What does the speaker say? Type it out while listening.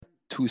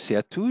tous et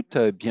à toutes.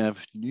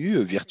 Bienvenue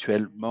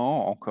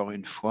virtuellement encore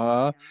une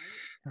fois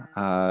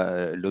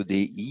à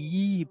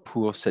l'ODI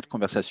pour cette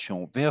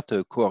conversation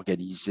verte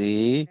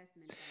co-organisée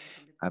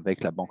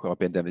avec la Banque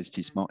européenne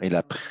d'investissement et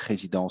la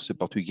présidence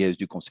portugaise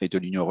du Conseil de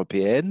l'Union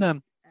européenne.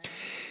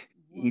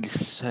 Il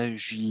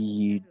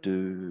s'agit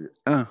une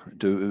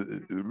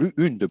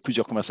de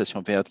plusieurs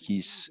conversations vertes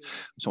qui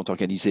sont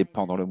organisées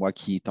pendant le mois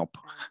qui est en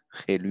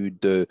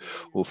prélude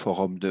au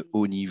forum de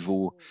haut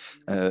niveau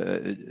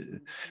euh,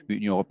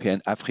 Union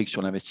européenne-Afrique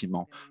sur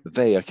l'investissement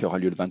vert qui aura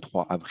lieu le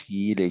 23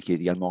 avril et qui est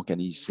également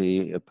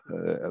organisé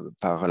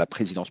par la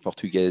présidence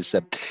portugaise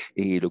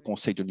et le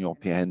Conseil de l'Union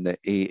européenne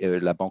et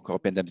la Banque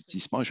européenne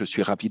d'investissement. Je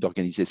suis ravi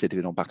d'organiser cet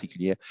événement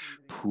particulier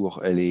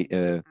pour les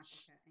euh,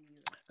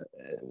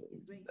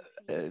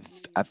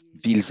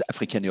 villes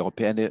africaines et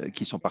européennes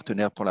qui sont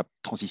partenaires pour la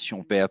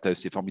transition verte.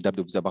 C'est formidable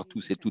de vous avoir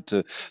tous et toutes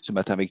ce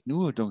matin avec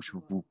nous. Donc, je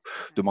vous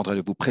demanderai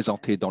de vous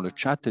présenter dans le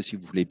chat, si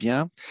vous voulez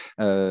bien.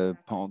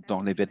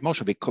 Pendant l'événement,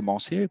 je vais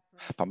commencer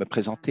par me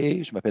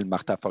présenter. Je m'appelle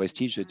Martha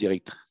Foresti, je suis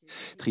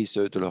directrice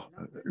de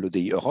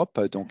l'ODI Europe,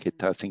 donc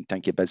est un think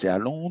tank qui est basé à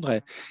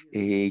Londres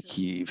et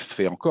qui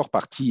fait encore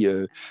partie,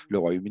 le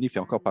Royaume-Uni fait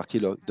encore partie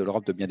de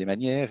l'Europe de bien des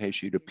manières. Et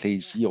j'ai eu le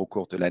plaisir au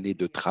cours de l'année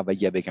de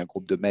travailler avec un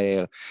groupe de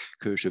maires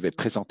que je vais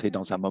présenter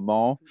dans un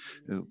moment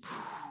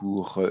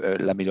pour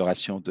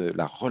l'amélioration de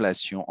la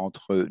relation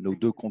entre nos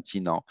deux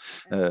continents,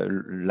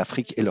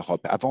 l'Afrique et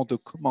l'Europe. Avant de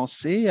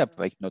commencer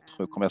avec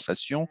notre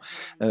conversation,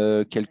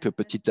 quelques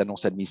petites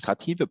annonces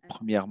administratives.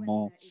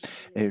 Premièrement,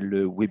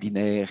 le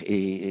webinaire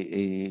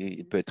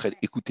peut être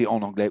écouté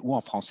en anglais ou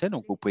en français,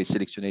 donc vous pouvez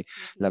sélectionner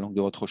la langue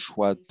de votre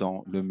choix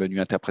dans le menu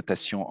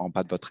interprétation en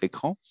bas de votre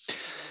écran.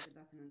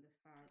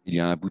 Il y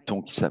a un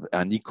bouton,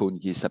 un icône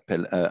qui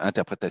s'appelle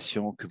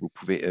interprétation que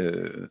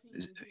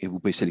et vous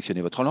pouvez sélectionner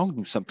votre langue.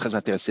 Nous sommes très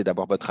intéressés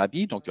d'avoir votre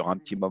avis. Donc, il y aura un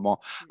petit moment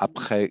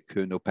après que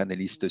nos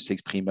panélistes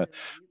s'expriment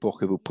pour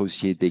que vous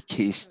posiez des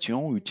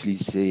questions.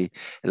 Utilisez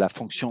la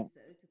fonction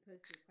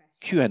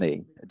Q&A,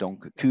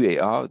 donc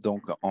Q&A,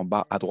 donc en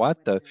bas à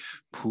droite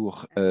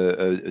pour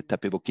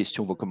taper vos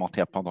questions, vos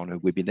commentaires pendant le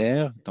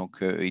webinaire. Donc,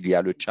 il y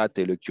a le chat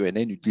et le Q&A.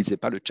 N'utilisez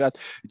pas le chat,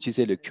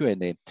 utilisez le Q&A.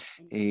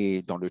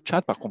 Et dans le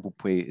chat, par contre, vous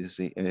pouvez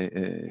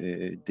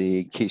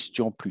des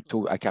questions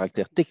plutôt à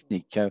caractère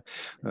technique.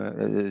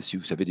 Si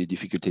vous avez des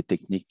difficultés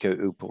techniques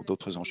pour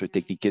d'autres enjeux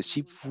techniques,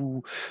 si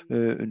vous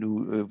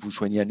vous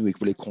joignez à nous et que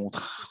vous voulez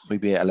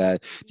contribuer à la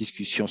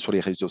discussion sur les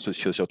réseaux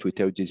sociaux, sur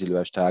Twitter, utilisez le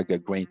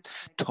hashtag Green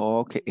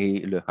Talk et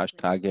le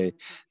hashtag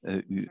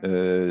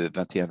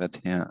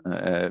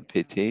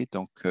 2121PT.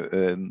 Donc,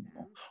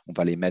 on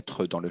va les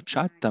mettre dans le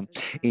chat.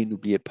 Et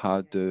n'oubliez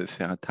pas de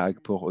faire un tag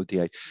pour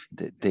ODI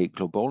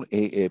Global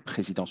et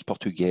présidence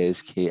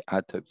portugaise qui est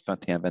at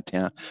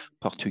 2121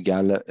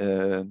 Portugal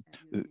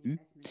EU.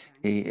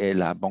 Et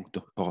la Banque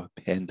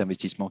européenne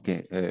d'investissement qui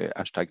est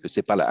hashtag,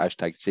 c'est pas la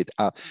hashtag, c'est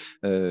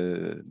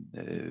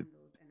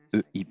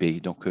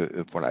EIB. Donc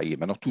voilà, et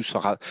maintenant tout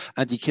sera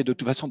indiqué de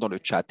toute façon dans le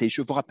chat. Et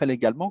je vous rappelle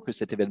également que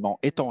cet événement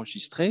est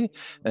enregistré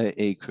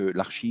et que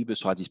l'archive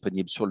sera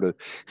disponible sur le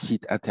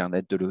site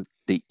internet de l'ODI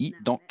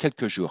dans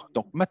quelques jours.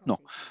 Donc maintenant,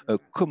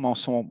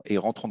 commençons et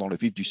rentrons dans le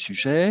vif du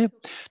sujet.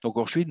 Donc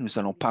aujourd'hui, nous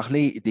allons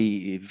parler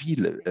des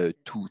villes.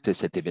 Tout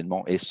cet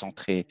événement est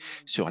centré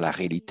sur la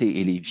réalité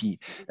et les vies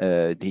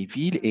des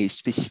villes et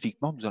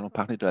spécifiquement, nous allons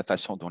parler de la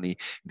façon dont les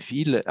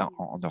villes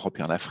en Europe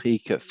et en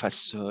Afrique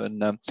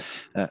façonnent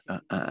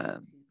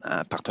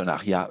un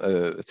partenariat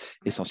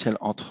essentiel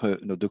entre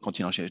nos deux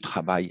continents. Je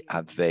travaille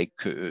avec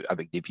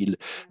des villes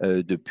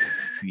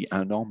depuis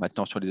un an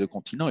maintenant sur les deux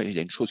continents et il y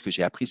a une chose que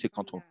j'ai appris, c'est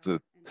quand on veut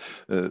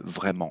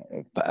vraiment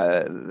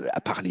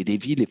à parler des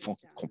villes et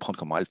comprendre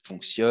comment elles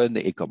fonctionnent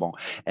et comment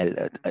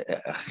elles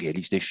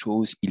réalisent des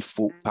choses, il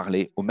faut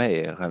parler aux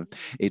maires.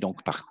 Et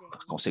donc, par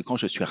conséquent,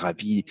 je suis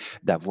ravi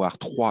d'avoir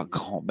trois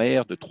grands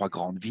maires de trois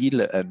grandes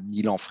villes,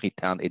 Milan,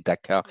 Freetown et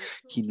Dakar,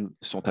 qui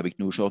sont avec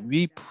nous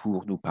aujourd'hui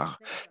pour nous parler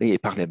et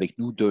parler avec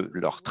nous de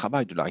leur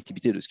travail, de leur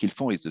activité, de ce qu'ils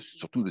font et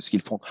surtout de ce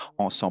qu'ils font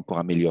ensemble pour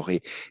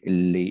améliorer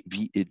les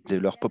vies de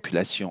leur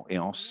population. Et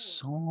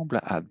ensemble,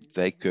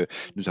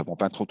 nous avons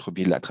 20 autres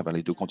villes à travers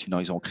les deux continents.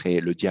 Ils ont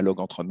créé le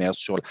dialogue entre maires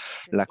sur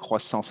la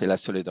croissance et la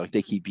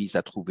solidarité qui vise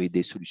à trouver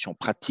des solutions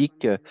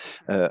pratiques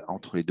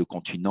entre les deux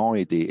continents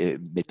et des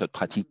méthodes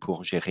pratiques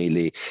pour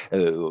gérer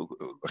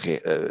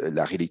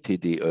la réalité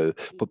des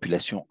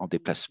populations en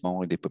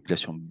déplacement et des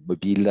populations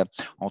mobiles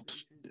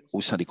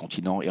au sein des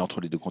continents et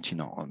entre les deux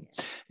continents.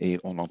 Et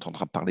on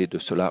entendra parler de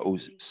cela au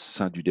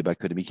sein du débat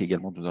économique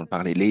également. Nous allons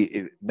parler.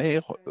 Les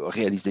maires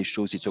réalisent des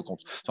choses, ils se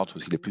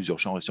concentrent sur les plus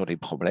urgents et sur les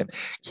problèmes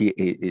qui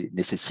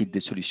nécessitent des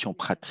solutions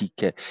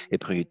pratiques et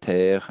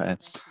prioritaires.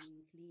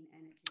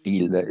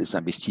 Ils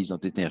investissent dans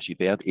des énergies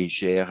vertes et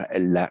gèrent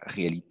la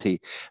réalité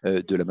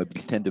de la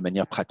mobilité de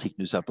manière pratique.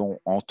 Nous avons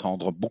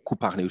entendu beaucoup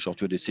parler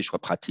aujourd'hui de ces choix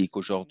pratiques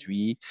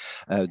aujourd'hui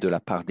de la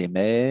part des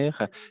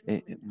maires,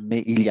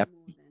 mais il y a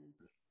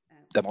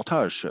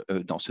davantage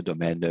dans ce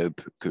domaine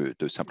que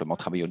de simplement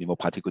travailler au niveau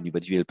pratique, au niveau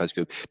de ville, parce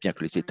que bien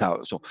que les États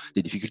ont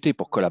des difficultés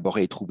pour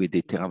collaborer et trouver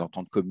des terrains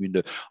d'entente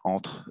commune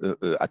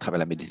à travers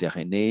la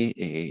Méditerranée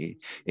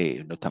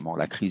et notamment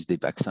la crise des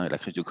vaccins et la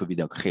crise du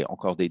Covid a créé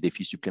encore des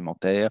défis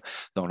supplémentaires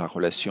dans la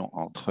relation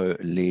entre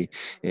les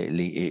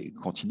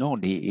continents,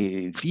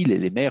 les villes et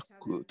les mers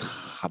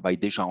travaillent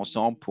déjà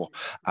ensemble pour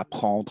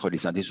apprendre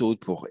les uns des autres,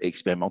 pour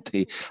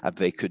expérimenter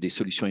avec des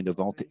solutions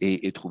innovantes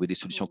et trouver des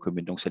solutions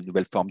communes. Donc, cette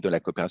nouvelle forme de la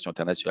coopération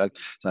internationale,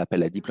 ça s'appelle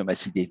la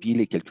diplomatie des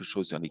villes, et quelque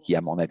chose qui,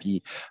 à mon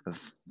avis,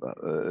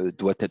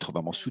 doit être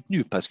vraiment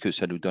soutenu parce que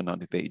ça nous donne en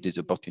effet des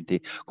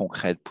opportunités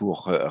concrètes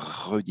pour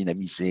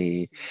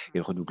redynamiser et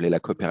renouveler la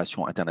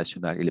coopération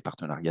internationale et les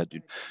partenariats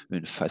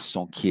d'une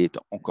façon qui est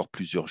encore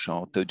plus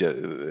urgente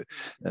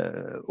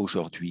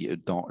aujourd'hui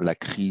dans la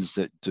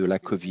crise de la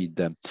COVID.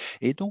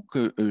 Et donc,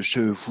 je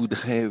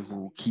voudrais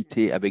vous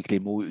quitter avec les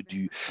mots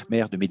du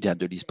maire de Médine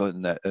de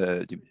Lisbonne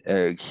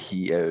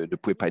qui ne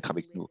pouvait pas être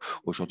avec nous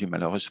aujourd'hui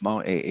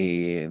malheureusement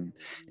et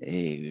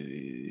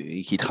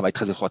qui travaille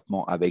très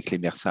étroitement avec les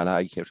maires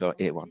Salah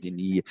et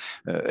Wardini.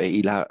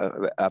 Il a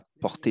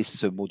apporté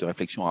ce mot de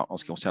réflexion en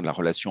ce qui concerne la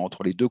relation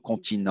entre les deux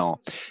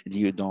continents.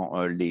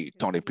 Dans les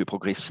temps les plus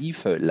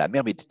progressifs, la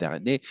mer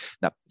Méditerranée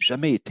n'a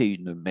jamais été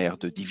une mer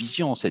de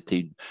division, c'était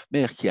une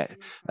mer qui a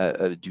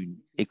d'une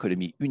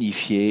économie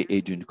unifiée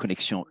et d'une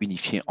connexion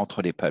unifiée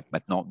entre les peuples.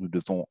 Maintenant, nous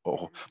devons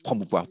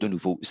promouvoir de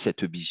nouveau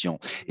cette vision.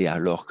 Et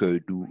alors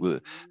que nous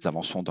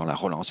avançons dans la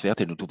relance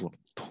verte et nous devons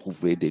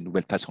trouver des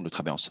nouvelles façons de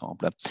travailler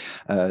ensemble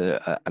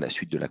à la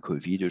suite de la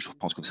COVID, je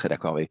pense que vous serez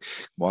d'accord avec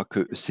moi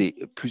que c'est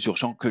plus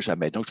urgent que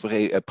jamais. Donc, je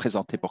voudrais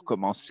présenter pour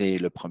commencer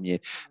le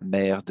premier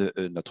maire de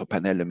notre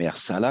panel, le maire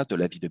Salah de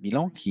la ville de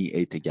Milan, qui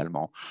est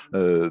également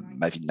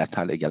ma ville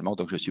natale également.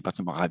 Donc, je suis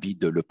particulièrement ravi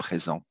de le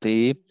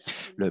présenter.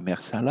 Le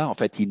maire Salah, en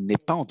fait, il n'est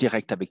pas en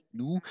direct avec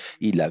nous.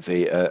 Il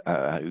avait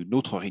une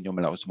autre réunion,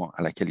 malheureusement,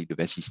 à laquelle il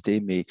devait assister,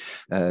 mais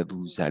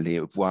vous allez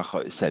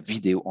voir sa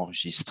vidéo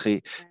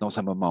enregistrée dans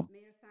un moment.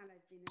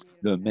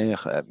 Le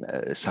maire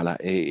Salah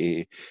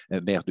est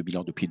maire de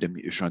Milan depuis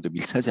juin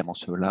 2016 et avant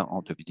cela,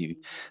 en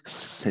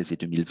 2016 et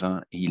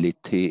 2020, il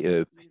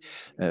était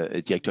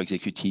directeur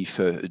exécutif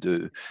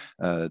de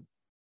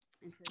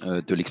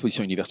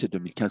l'exposition universelle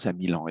 2015 à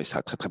Milan et ça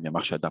a très très bien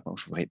marché.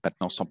 Je voudrais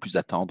maintenant, sans plus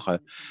attendre,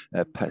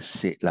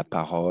 passer la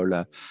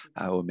parole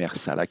à Omer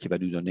Salah qui va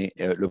nous donner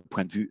le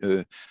point de vue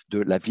de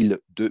la ville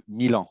de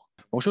Milan.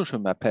 Bonjour, je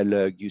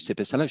m'appelle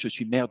Giuseppe Sala, je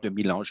suis maire de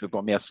Milan. Je vous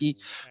remercie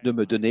de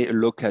me donner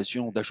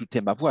l'occasion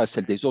d'ajouter ma voix à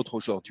celle des autres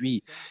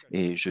aujourd'hui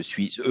et je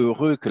suis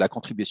heureux que la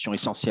contribution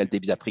essentielle des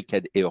villes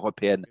africaines et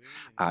européennes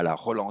à la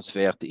relance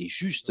verte et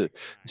juste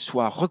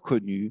soit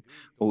reconnue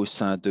au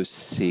sein de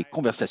ces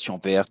conversations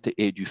vertes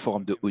et du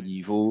forum de haut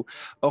niveau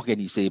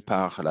organisé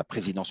par la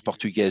présidence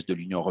portugaise de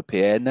l'Union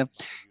européenne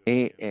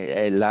et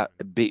la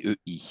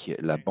BEI,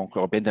 la Banque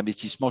européenne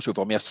d'investissement. Je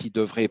vous remercie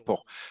d'œuvrer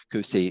pour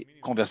que ces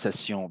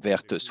conversations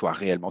vertes soient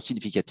réellement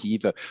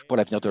significatives pour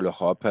l'avenir de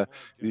l'Europe,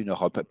 une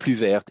Europe plus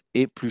verte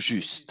et plus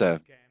juste.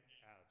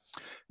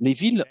 Les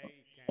villes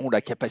ont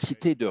la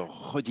capacité de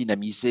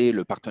redynamiser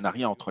le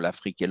partenariat entre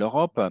l'Afrique et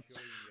l'Europe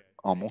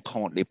en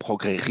montrant les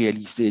progrès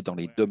réalisés dans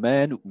les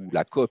domaines où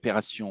la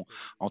coopération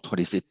entre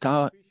les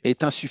États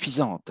est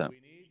insuffisante.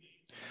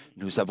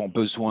 Nous avons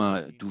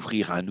besoin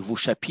d'ouvrir un nouveau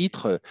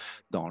chapitre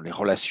dans les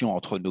relations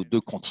entre nos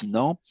deux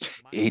continents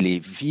et les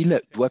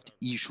villes doivent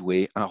y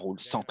jouer un rôle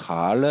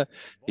central,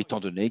 étant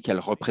donné qu'elles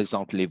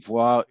représentent les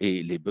voix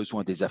et les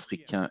besoins des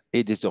Africains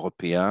et des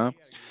Européens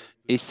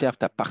et servent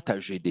à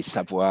partager des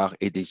savoirs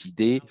et des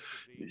idées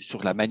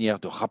sur la manière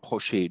de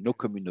rapprocher nos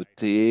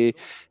communautés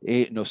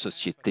et nos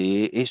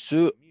sociétés, et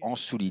ce, en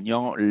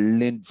soulignant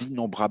les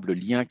innombrables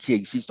liens qui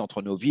existent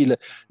entre nos villes,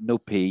 nos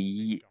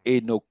pays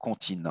et nos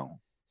continents.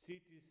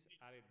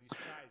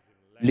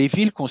 Les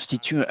villes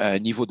constituent un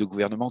niveau de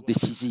gouvernement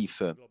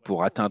décisif.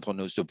 Pour atteindre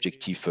nos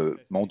objectifs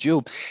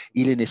mondiaux,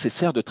 il est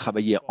nécessaire de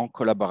travailler en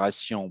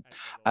collaboration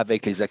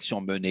avec les actions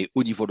menées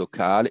au niveau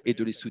local et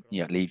de les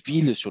soutenir. Les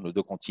villes sur nos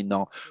deux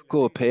continents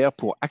coopèrent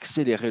pour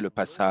accélérer le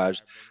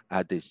passage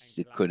à des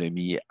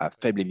économies à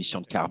faible émission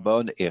de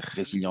carbone et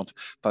résilientes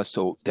face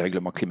au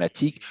dérèglement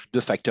climatique, deux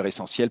facteurs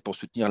essentiels pour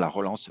soutenir la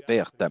relance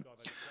verte.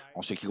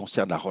 En ce qui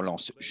concerne la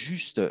relance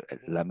juste,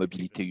 la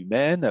mobilité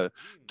humaine,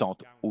 tant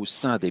au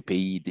sein des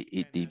pays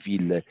et des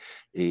villes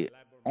et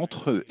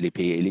entre les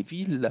pays et les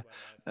villes,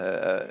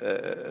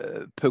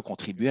 peut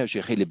contribuer à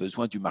gérer les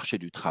besoins du marché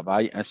du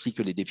travail ainsi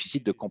que les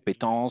déficits de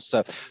compétences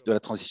de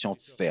la transition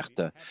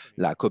verte.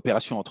 La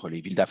coopération entre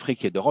les villes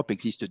d'Afrique et d'Europe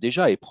existe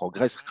déjà et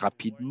progresse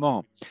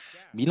rapidement.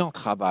 Milan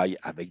travaille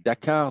avec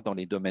Dakar dans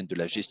les domaines de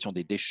la gestion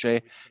des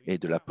déchets et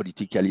de la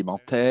politique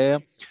alimentaire,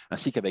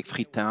 ainsi qu'avec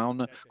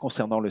Freetown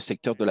concernant le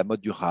secteur de la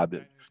mode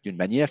durable, d'une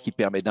manière qui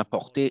permet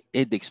d'importer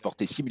et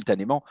d'exporter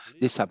simultanément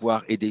des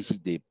savoirs et des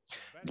idées.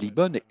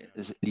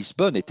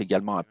 Lisbonne est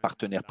également un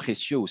partenaire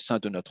précieux au sein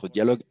de notre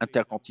dialogue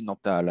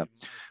intercontinental.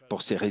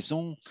 Pour ces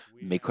raisons,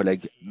 mes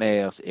collègues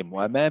maires et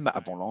moi-même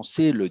avons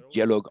lancé le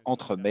dialogue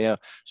entre maires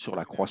sur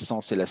la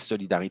croissance et la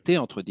solidarité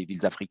entre des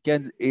villes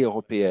africaines et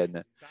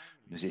européennes.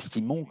 Nous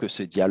estimons que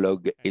ce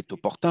dialogue est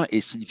opportun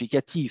et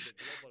significatif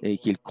et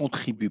qu'il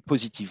contribue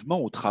positivement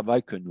au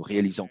travail que nous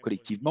réalisons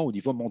collectivement au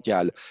niveau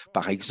mondial.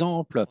 Par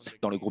exemple,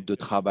 dans le groupe de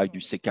travail du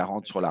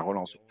C40 sur la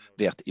relance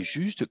verte et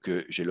juste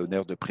que j'ai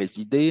l'honneur de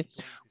présider,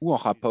 ou en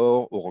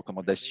rapport aux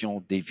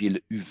recommandations des villes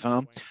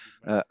U20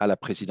 à la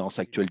présidence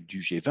actuelle du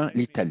G20,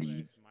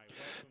 l'Italie.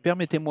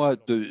 Permettez-moi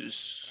de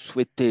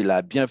souhaiter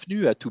la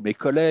bienvenue à tous mes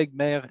collègues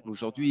maires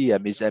aujourd'hui et à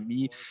mes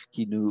amis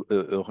qui nous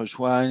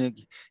rejoignent,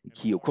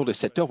 qui au cours de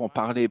cette heure vont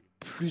parler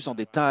plus en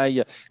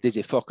détail des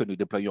efforts que nous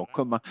déployons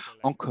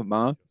en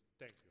commun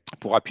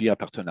pour appuyer un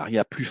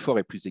partenariat plus fort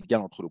et plus égal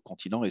entre nos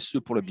continents et ce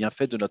pour le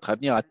bienfait de notre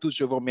avenir. À tous,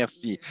 je vous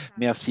remercie.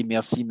 Merci,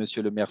 merci,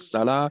 Monsieur le maire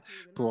Salah,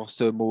 pour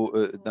ce mot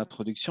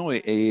d'introduction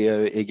et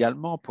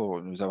également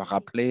pour nous avoir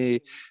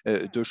rappelé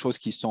deux choses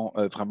qui sont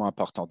vraiment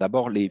importantes.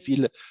 D'abord, les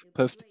villes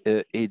peuvent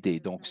aider.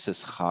 Donc, ce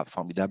sera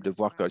formidable de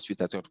voir que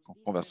suite à cette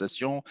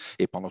conversation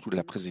et pendant toute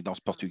la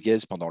présidence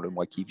portugaise, pendant le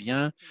mois qui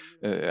vient,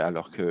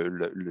 alors que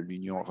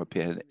l'Union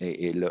européenne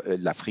et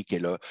l'Afrique et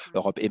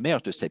l'Europe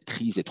émergent de cette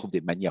crise et trouvent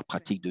des manières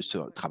pratiques de se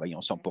travailler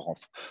ensemble pour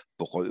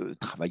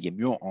travailler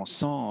mieux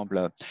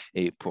ensemble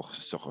et pour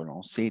se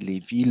relancer. Les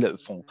villes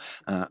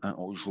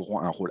joueront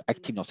un rôle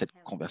actif dans cette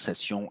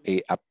conversation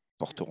et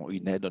apporteront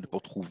une aide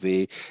pour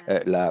trouver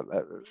la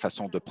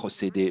façon de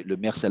procéder. Le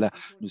maire Salah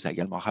nous a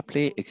également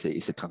rappelé, et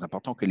c'est très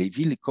important, que les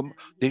villes, comme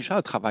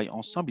déjà travaillent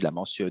ensemble, il a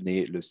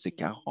mentionné le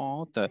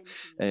C40,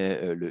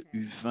 le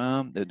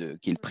U20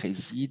 qu'il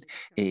préside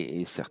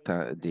et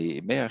certains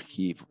des maires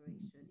qui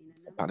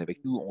parler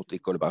avec nous, ont des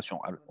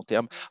collaborations à long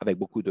terme avec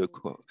beaucoup de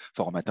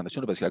forums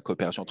internationaux parce que la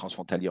coopération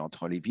transfrontalière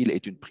entre les villes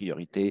est une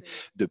priorité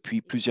depuis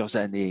plusieurs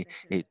années.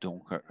 Et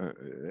donc,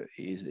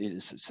 il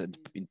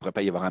ne pourrait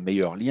pas y avoir un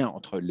meilleur lien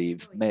entre les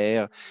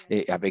maires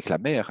et avec la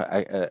maire,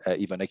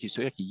 Ivana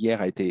Kisoyer, qui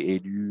hier a été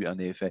élue, en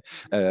effet,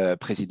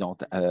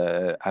 présidente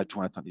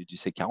adjointe du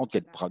C40,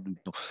 qu'elle pourra nous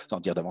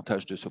en dire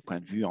davantage de ce point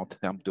de vue en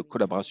termes de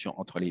collaboration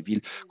entre les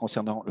villes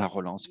concernant la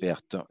relance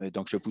verte. Et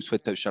donc, je vous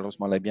souhaite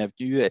chaleureusement la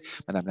bienvenue. Et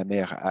Madame la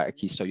maire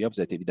Aki Sawyer,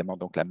 vous êtes évidemment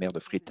donc la maire de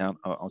Freetown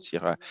en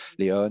Sierra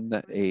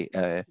Leone et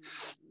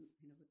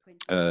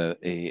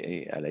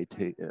elle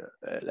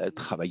a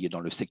travaillé dans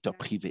le secteur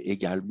privé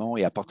également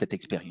et apporte cette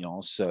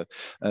expérience.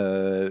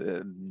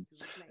 Elle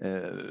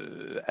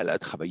a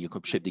travaillé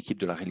comme chef d'équipe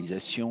de la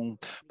réalisation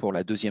pour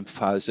la deuxième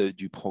phase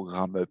du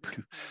programme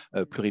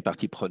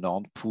pluripartie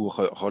prenante pour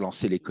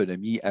relancer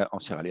l'économie en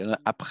Sierra Leone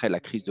après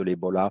la crise de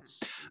l'Ebola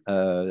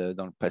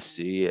dans le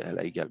passé. Elle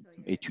a également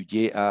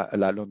étudié à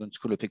la London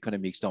School of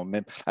Economics, donc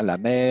même à la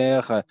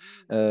mer.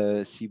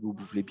 Si vous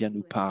voulez bien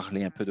nous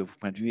parler un peu de vos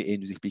points de vue et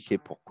nous expliquer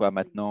pourquoi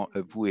maintenant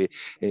vous et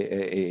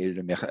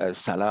le maire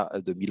Salah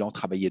de Milan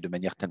travaillez de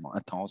manière tellement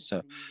intense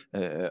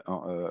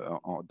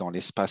dans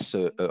l'espace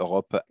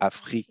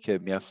Europe-Afrique.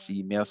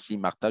 Merci, merci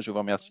Martha, je vous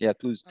remercie à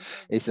tous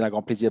et c'est un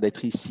grand plaisir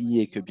d'être ici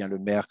et que bien le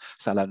maire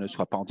Salah ne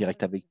soit pas en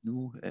direct avec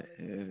nous.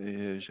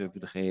 Je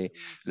voudrais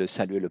le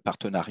saluer, le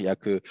partenariat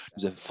que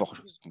nous avons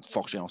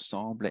forgé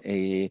ensemble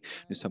et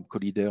nous sommes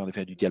co-leaders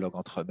du dialogue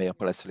entre maires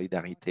pour la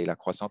solidarité et la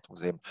croissance.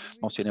 Vous avez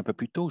mentionné un peu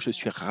plus tôt, je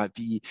suis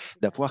ravi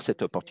d'avoir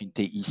cette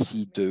opportunité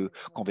ici de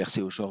converser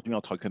aujourd'hui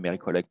entre que maires et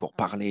collègues pour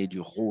parler du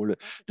rôle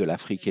de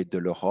l'Afrique et de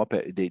l'Europe,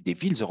 des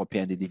villes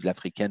européennes et des villes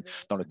africaines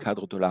dans le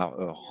cadre de la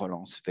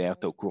relance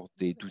verte. Au cours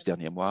des 12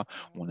 derniers mois,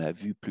 on a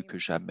vu plus que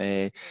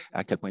jamais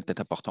à quel point il était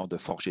important de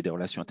forger des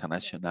relations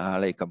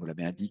internationales et comme vous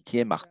l'avez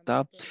indiqué,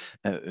 Martha,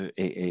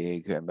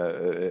 et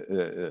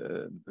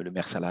le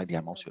maire Salah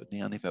a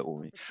mentionné, en effet,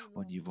 au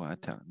niveau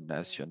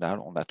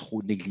international, on a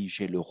trop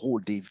négligé le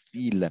rôle des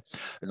villes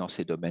dans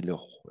ces domaines.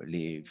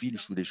 Les villes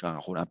jouent déjà un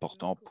rôle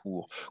important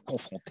pour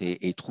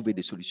confronter et trouver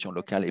des solutions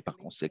locales et par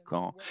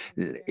conséquent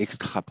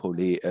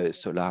extrapoler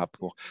cela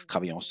pour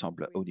travailler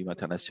ensemble au niveau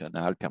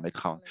international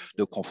permettra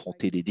de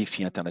confronter des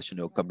défis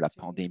internationaux comme la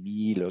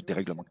pandémie, le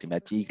dérèglement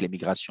climatique, les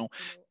migrations,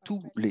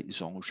 tous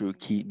les enjeux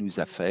qui nous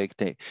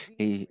affectent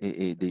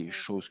et des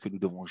choses que nous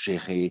devons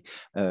gérer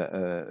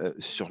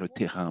sur le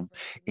terrain.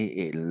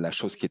 Et la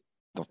chose qui est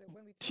dont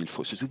il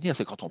faut se souvenir,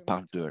 c'est quand on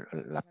parle de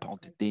la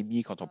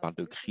pandémie, quand on parle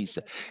de crise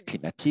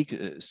climatique,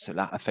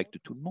 cela affecte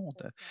tout le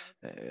monde.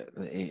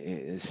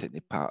 Et ce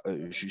n'est pas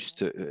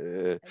juste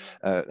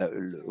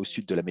au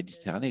sud de la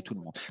Méditerranée, tout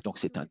le monde. Donc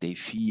c'est un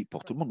défi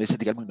pour tout le monde, mais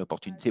c'est également une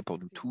opportunité pour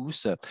nous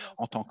tous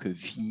en tant que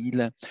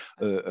ville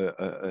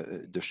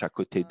de chaque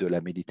côté de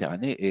la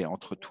Méditerranée et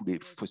entre tous les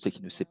fossés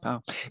qui nous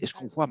séparent. Et ce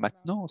qu'on voit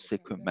maintenant, c'est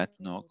que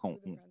maintenant qu'on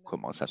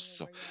commence à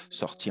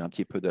sortir un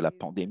petit peu de la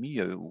pandémie,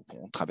 ou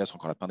qu'on traverse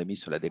encore la pandémie,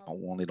 cela dépend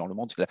où on est dans le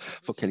monde, c'est la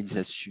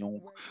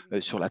focalisation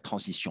sur la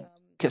transition.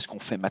 Qu'est-ce qu'on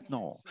fait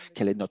maintenant?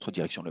 Quelle est notre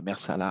direction? Le maire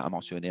Salah a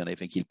mentionné en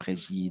effet qu'il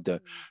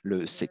préside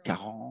le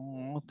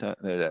C40,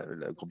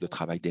 le groupe de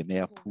travail des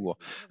maires pour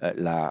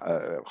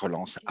la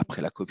relance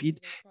après la COVID.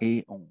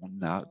 Et on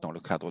a, dans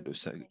le cadre de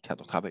ce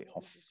cadre de travail,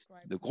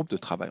 de groupe de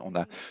travail, on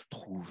a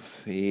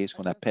trouvé ce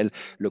qu'on appelle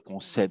le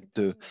concept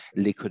de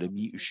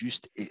l'économie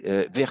juste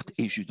verte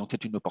et juste. Donc,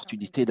 c'est une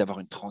opportunité d'avoir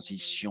une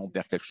transition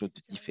vers quelque chose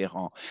de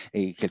différent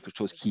et quelque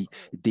chose qui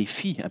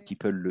défie un petit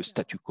peu le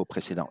statu quo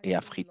précédent. Et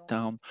à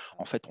Freetown,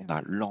 en fait, on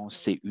a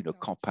lancé une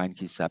campagne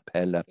qui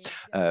s'appelle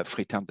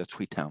Freetown the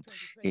Freetown.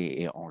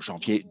 Et en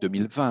janvier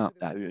 2020,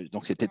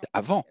 donc c'était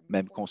avant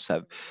même qu'on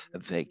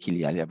savait qu'il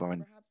y allait y avoir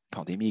une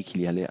pandémie,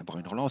 qu'il y allait avoir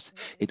une relance.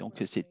 Et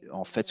donc, c'est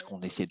en fait ce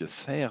qu'on essaie de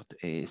faire,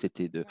 et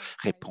c'était de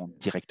répondre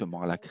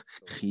directement à la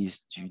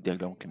crise du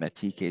dérèglement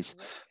climatique, et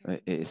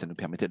ça nous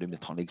permettait de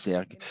mettre en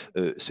exergue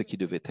ce qui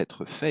devait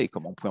être fait et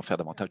comment on pouvait en faire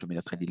davantage de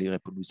manière très délirée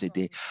pour nous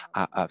aider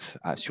à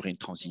assurer une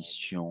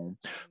transition,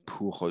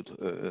 pour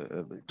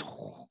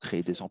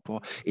créer des emplois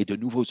et de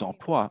nouveaux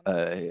emplois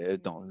vers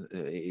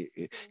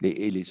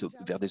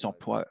des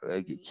emplois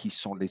qui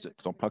sont les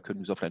emplois que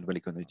nous offre la nouvelle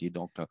économie.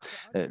 Donc,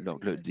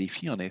 le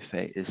défi, en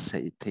effet, ça a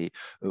été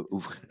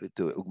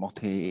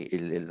d'augmenter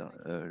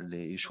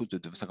les choses de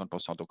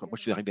 50%. Donc, moi,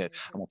 je suis arrivé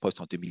à mon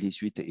poste en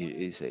 2018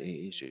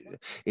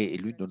 et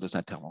l'une de nos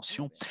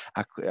interventions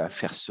à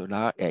faire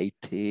cela a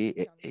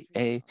été,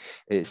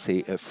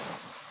 c'est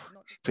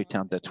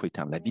Freetown,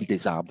 la ville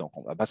des arbres. Donc,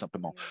 on ne va pas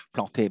simplement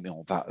planter, mais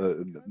on va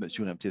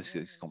mesurer un petit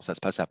peu comment ça se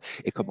passe.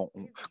 Et comme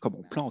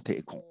on plante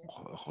et qu'on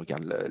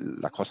regarde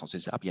la croissance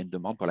des arbres, il y a une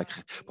demande pour la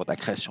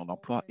création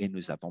d'emplois et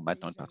nous avons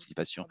maintenant une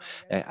participation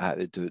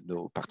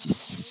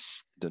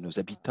de nos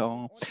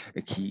habitants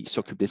qui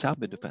s'occupent des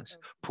arbres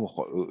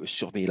pour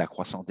surveiller la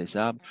croissance des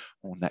arbres.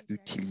 On a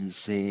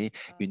utilisé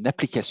une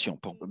application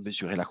pour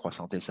mesurer la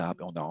croissance des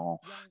arbres. On a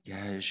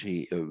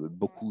engagé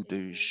beaucoup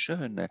de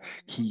jeunes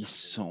qui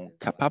sont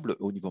capables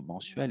au niveau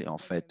mensuel et en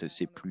fait,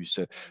 c'est plus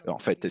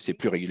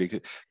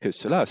régulier que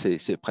cela.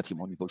 C'est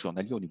pratiquement au niveau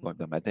journalier, au niveau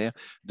hebdomadaire,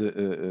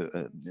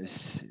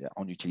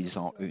 en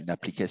utilisant une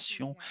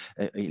application.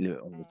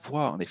 On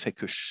voit en effet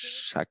que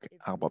chaque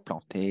arbre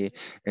planté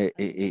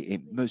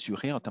est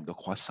mesuré en termes de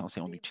croissance et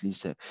on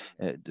utilise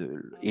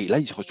et là,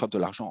 ils reçoivent de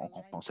l'argent en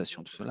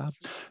compensation de cela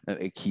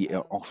et qui est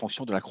en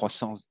fonction de la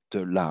croissance de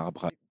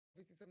l'arbre.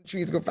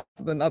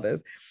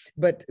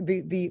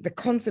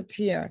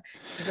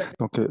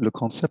 Donc, le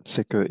concept,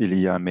 c'est qu'il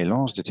y a un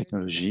mélange de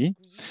technologies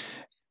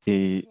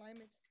et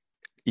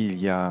il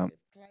y a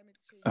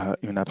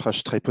une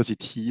approche très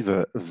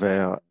positive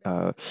vers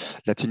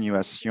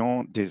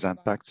l'atténuation des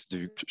impacts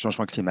du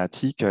changement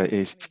climatique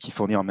et qui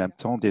fournit en même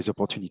temps des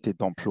opportunités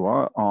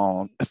d'emploi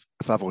en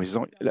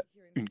favorisant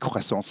une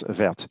croissance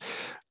verte.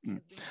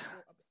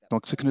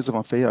 Donc, ce que nous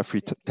avons fait à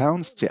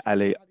Freetown, c'est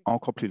aller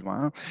encore plus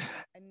loin.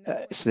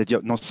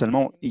 C'est-à-dire, non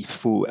seulement il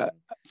faut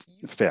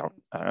faire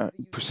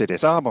pousser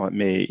des arbres,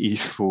 mais il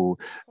faut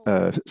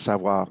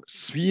savoir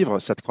suivre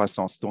cette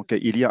croissance. Donc,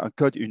 il y a un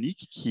code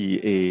unique qui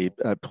est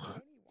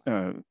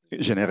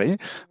généré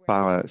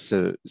par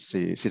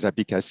ces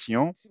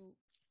applications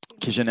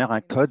qui génèrent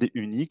un code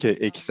unique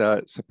et qui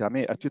ça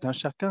permet à tout un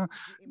chacun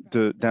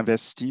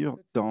d'investir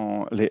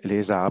dans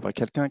les arbres.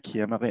 Quelqu'un qui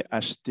aimerait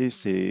acheter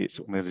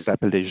on les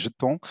appelle des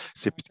jetons,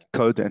 ces petits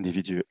codes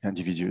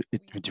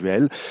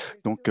individuels.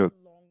 Donc,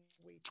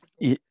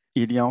 il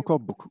y a encore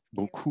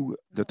beaucoup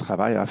de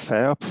travail à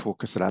faire pour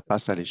que cela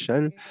passe à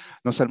l'échelle,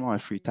 non seulement à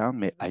Freetown,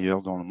 mais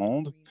ailleurs dans le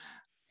monde.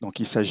 Donc,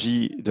 il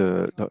s'agit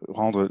de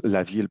rendre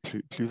la ville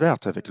plus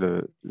verte avec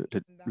le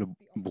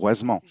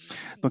boisement.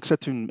 Donc,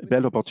 c'est une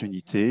belle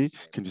opportunité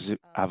que nous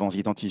avons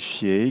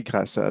identifiée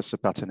grâce à ce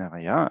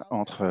partenariat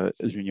entre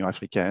l'Union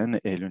africaine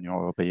et l'Union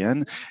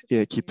européenne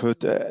et qui peut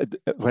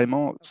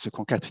vraiment se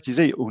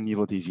concrétiser au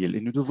niveau des villes.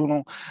 Et nous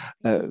devons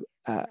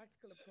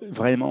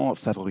vraiment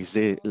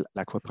favoriser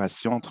la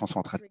coopération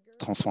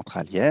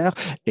transfrontalière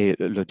et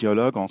le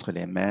dialogue entre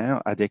les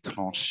maires a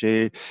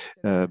déclenché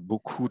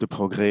beaucoup de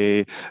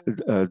progrès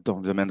dans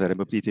le domaine de la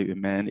mobilité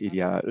humaine. Il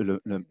y a le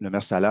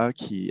maire Salah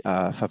qui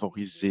a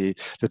favorisé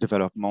le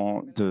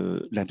développement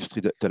de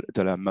l'industrie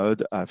de la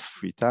mode à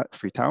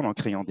Freetown en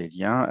créant des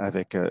liens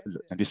avec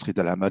l'industrie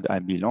de la mode à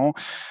Milan.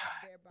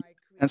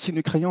 Ainsi,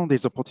 nous créons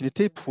des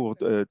opportunités pour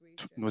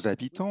tous nos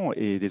habitants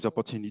et des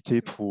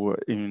opportunités pour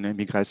une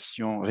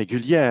immigration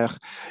régulière.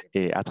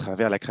 Et à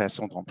travers la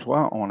création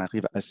d'emplois, on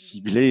arrive à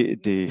cibler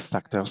des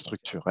facteurs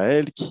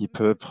structurels qui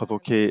peuvent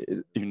provoquer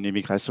une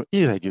immigration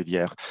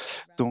irrégulière.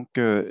 Donc,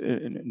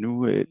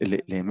 nous,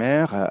 les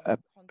maires,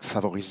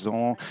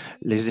 favorisons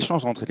les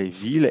échanges entre les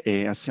villes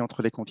et ainsi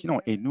entre les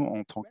continents. Et nous,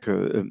 en tant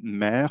que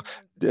maires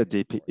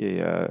des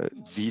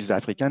villes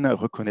africaines,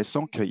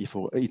 reconnaissons qu'il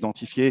faut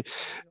identifier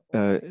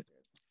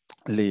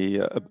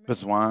les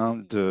besoins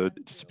de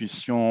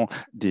distribution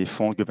des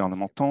fonds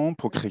gouvernementaux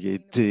pour créer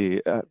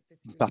des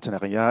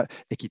partenariats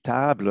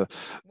équitables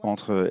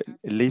entre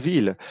les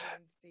villes.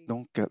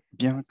 Donc,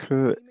 bien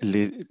que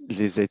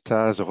les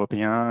États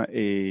européens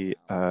et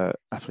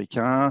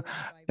africains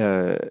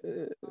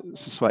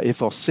se soient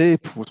efforcés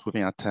pour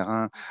trouver un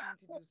terrain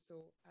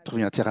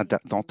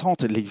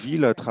d'entente, les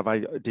villes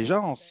travaillent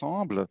déjà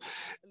ensemble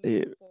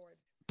et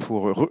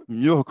pour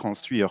mieux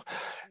reconstruire,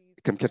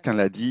 comme quelqu'un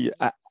l'a dit,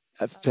 à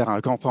faire un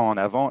grand pas en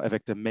avant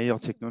avec de meilleures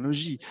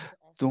technologies.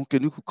 Donc,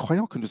 nous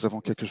croyons que nous avons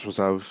quelque chose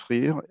à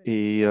offrir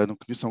et donc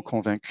nous sommes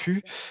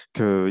convaincus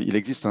qu'il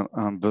existe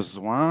un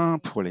besoin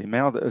pour les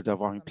maires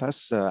d'avoir une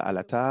place à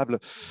la table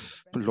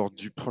lors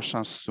du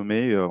prochain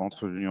sommet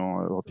entre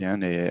l'Union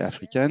européenne et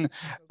africaine,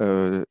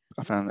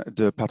 afin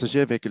de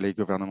partager avec les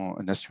gouvernements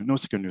nationaux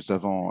ce que nous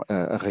avons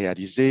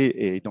réalisé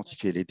et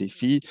identifier les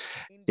défis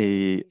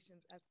et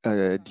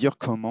dire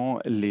comment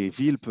les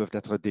villes peuvent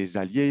être des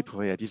alliés pour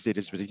réaliser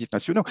les objectifs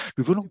nationaux.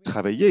 Nous voulons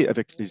travailler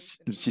avec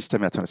le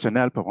système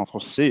international pour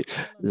renforcer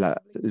la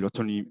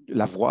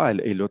voie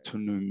et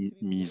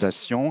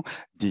l'autonomisation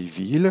des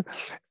villes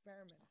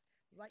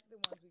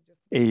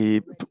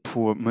et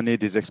pour mener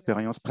des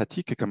expériences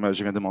pratiques, comme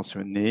je viens de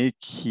mentionner,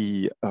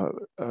 qui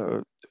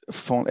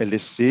font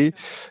laisser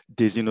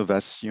des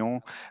innovations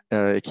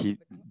qui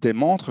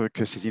démontrent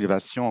que ces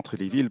innovations entre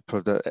les villes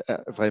peuvent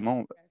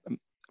vraiment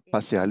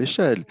passer à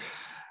l'échelle.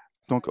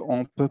 Donc, on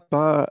ne peut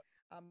pas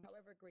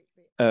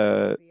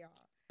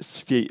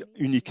se fier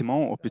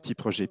uniquement aux petits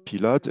projets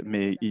pilotes,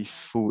 mais il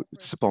faut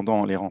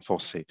cependant les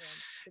renforcer.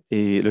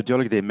 Et le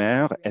dialogue des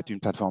maires est une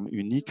plateforme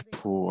unique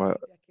pour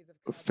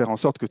faire en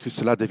sorte que tout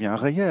cela devienne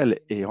réel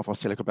et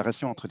renforcer la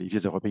coopération entre les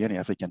villes européennes et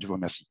africaines. Je vous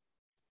remercie.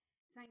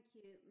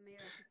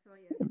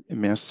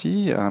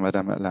 Merci à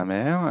Madame la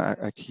maire,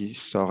 Aki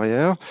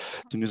Sawyer,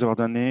 de nous avoir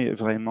donné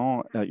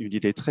vraiment une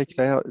idée très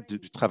claire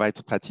du travail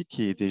pratique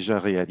qui est déjà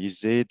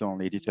réalisé dans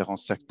les différents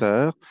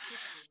secteurs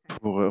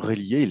pour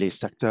relier les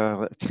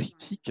secteurs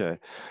critiques,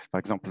 par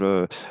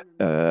exemple,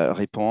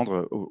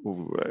 répondre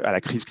à la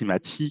crise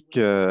climatique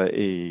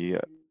et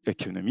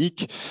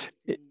économique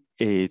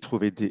et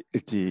trouver des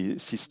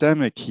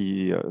systèmes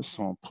qui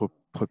sont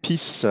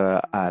propices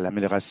à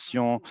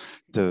l'amélioration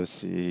de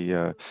ces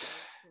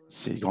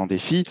grands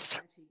défis.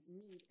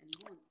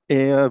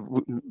 Et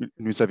vous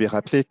nous avez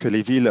rappelé que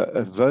les villes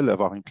veulent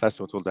avoir une place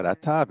autour de la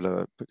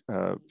table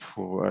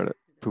pour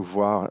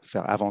pouvoir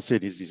faire avancer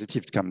des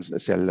initiatives comme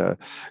celle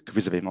que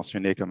vous avez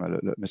mentionnée, comme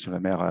monsieur le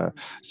maire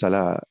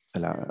Salah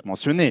l'a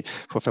mentionné,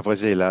 pour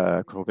favoriser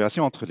la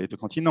coopération entre les deux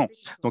continents.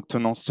 Donc,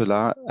 tenons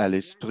cela à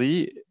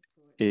l'esprit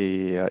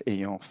et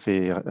ayant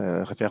fait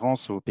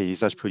référence au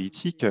paysage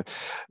politique,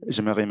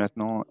 j'aimerais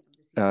maintenant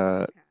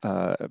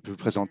vous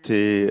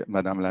présenter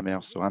Madame la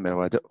maire Soham El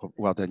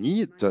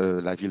Wardani de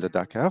la ville de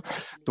Dakar.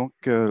 Donc,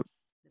 le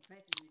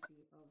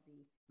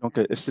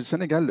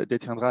Sénégal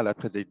détiendra la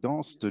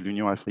présidence de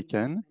l'Union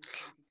africaine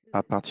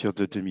à partir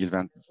de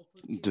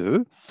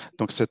 2022.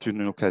 Donc, c'est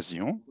une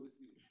occasion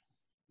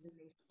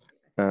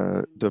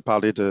de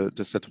parler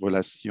de cette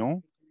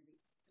relation.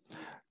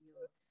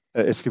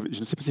 Je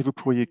ne sais pas si vous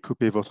pourriez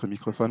couper votre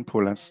microphone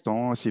pour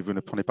l'instant, si vous ne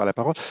prenez pas la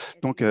parole.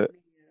 Donc,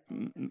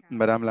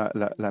 Madame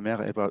la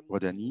maire El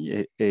Wardani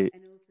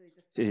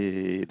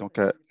et donc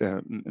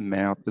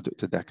maire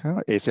de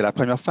Dakar. Et c'est la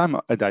première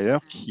femme,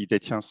 d'ailleurs, qui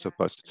détient ce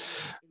poste.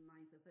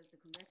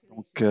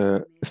 Donc,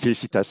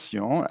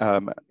 félicitations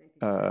à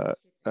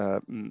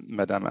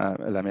Madame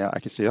la maire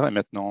Aki Sawyer. Et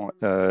maintenant,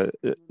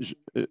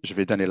 je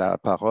vais donner la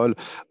parole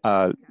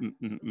à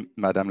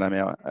Madame la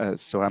maire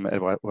Soham El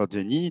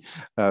Wardani.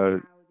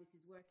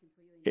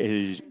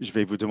 Et je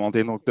vais vous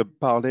demander donc de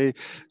parler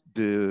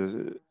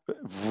de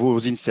vos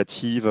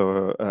initiatives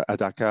à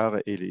Dakar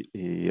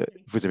et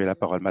vous avez la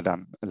parole,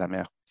 Madame la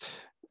maire.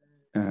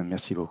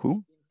 Merci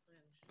beaucoup.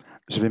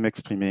 Je vais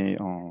m'exprimer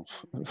en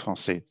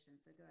français.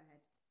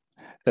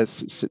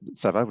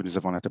 Ça va, nous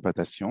avons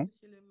l'interprétation.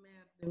 Monsieur le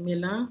maire de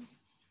Milan,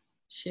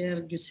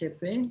 cher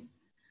Giuseppe,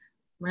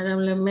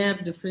 Madame le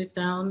maire de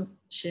Freetown,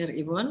 chère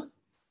Yvonne,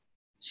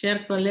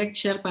 chers collègues,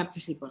 chers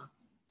participants.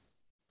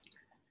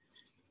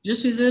 Je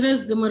suis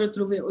heureuse de me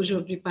retrouver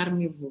aujourd'hui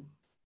parmi vous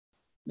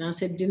dans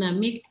cette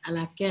dynamique à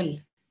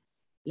laquelle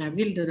la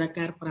ville de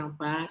Dakar prend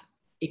part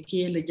et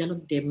qui est le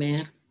dialogue des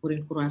maires pour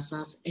une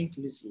croissance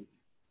inclusive.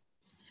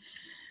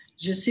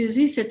 Je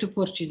saisis cette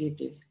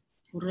opportunité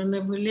pour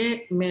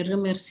renouveler mes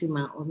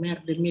remerciements aux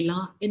maires de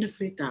Milan et de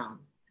Freetown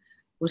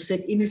pour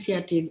cette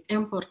initiative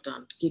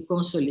importante qui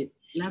consolide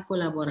la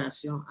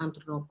collaboration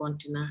entre nos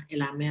continents et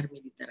la mer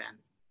Méditerranée.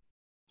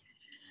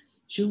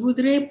 Je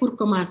voudrais, pour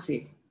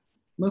commencer,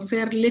 me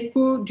faire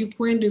l'écho du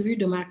point de vue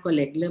de ma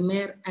collègue, le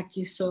maire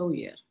Aki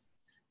Sawyer,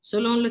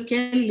 selon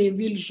lequel les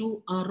villes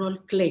jouent un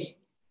rôle clé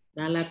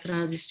dans la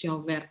transition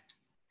verte,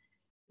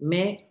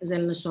 mais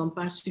elles ne sont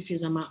pas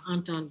suffisamment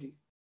entendues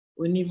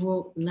au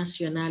niveau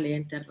national et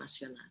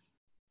international.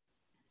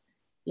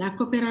 La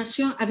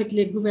coopération avec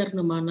les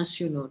gouvernements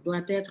nationaux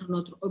doit être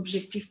notre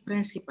objectif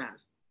principal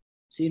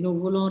si nous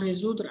voulons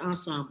résoudre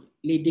ensemble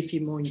les défis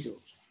mondiaux,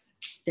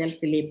 tels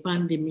que les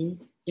pandémies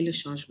et le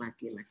changement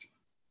climatique.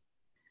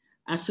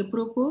 À ce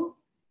propos,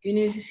 une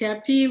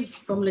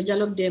initiative comme le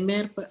dialogue des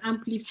maires peut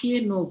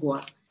amplifier nos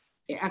voix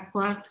et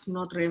accroître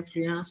notre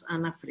influence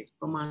en Afrique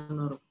comme en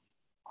Europe,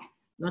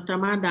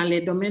 notamment dans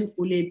les domaines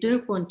où les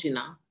deux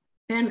continents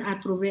peinent à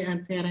trouver un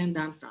terrain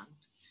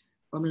d'entente,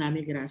 comme la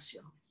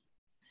migration.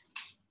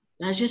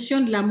 La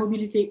gestion de la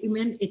mobilité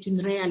humaine est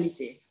une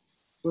réalité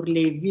pour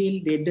les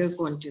villes des deux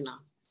continents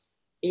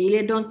et il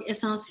est donc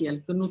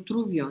essentiel que nous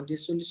trouvions des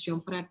solutions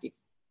pratiques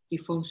qui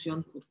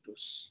fonctionnent pour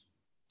tous.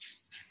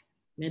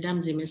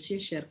 Mesdames et messieurs,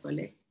 chers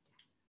collègues,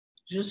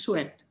 je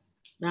souhaite,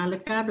 dans le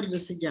cadre de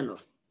ce dialogue,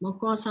 me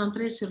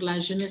concentrer sur la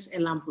jeunesse et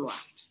l'emploi,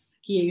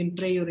 qui est une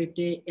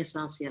priorité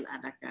essentielle à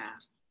Dakar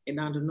et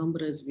dans de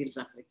nombreuses villes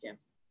africaines.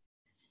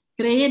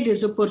 Créer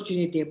des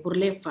opportunités pour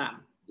les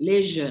femmes,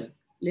 les jeunes,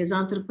 les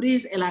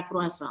entreprises et la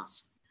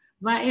croissance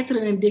va être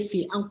un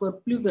défi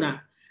encore plus grand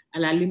à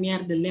la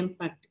lumière de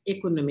l'impact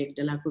économique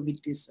de la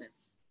COVID-19.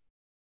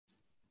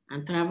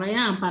 En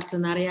travaillant en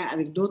partenariat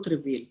avec d'autres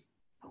villes,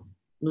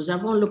 nous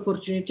avons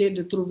l'opportunité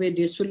de trouver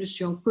des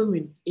solutions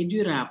communes et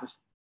durables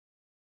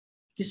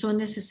qui sont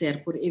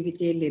nécessaires pour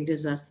éviter les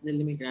désastres de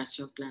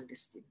l'immigration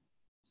clandestine.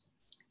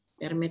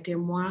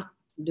 Permettez-moi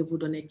de vous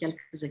donner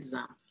quelques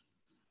exemples.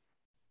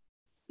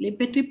 Les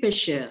petits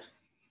pêcheurs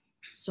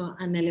sont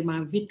un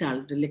élément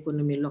vital de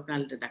l'économie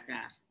locale de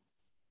Dakar,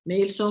 mais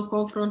ils sont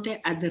confrontés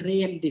à de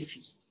réels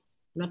défis,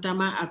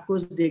 notamment à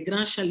cause des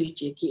grands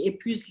chalutiers qui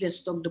épuisent les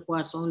stocks de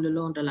poissons le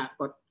long de la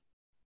côte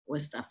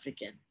ouest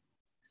africaine.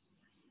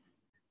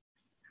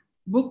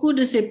 Beaucoup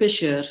de ces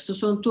pêcheurs se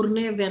sont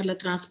tournés vers le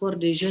transport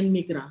des jeunes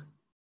migrants,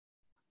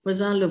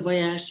 faisant le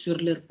voyage sur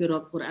leur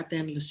pirogue pour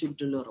atteindre le sud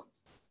de l'Europe.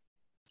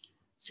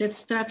 Cette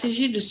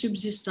stratégie de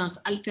subsistance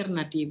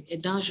alternative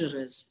est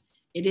dangereuse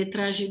et des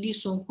tragédies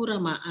sont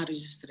couramment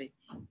enregistrées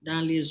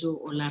dans les eaux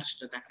au large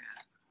de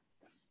Dakar.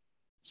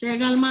 C'est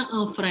également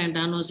un frein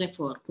dans nos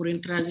efforts pour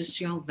une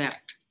transition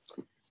verte,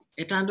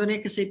 étant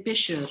donné que ces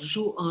pêcheurs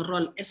jouent un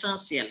rôle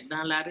essentiel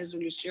dans la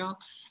résolution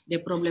des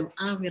problèmes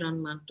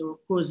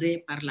environnementaux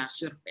causés par la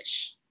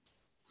surpêche.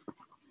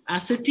 À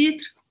ce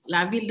titre,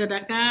 la ville de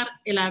Dakar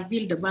et la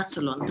ville de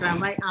Barcelone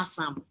travaillent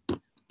ensemble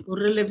pour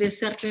relever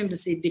certains de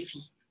ces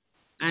défis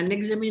en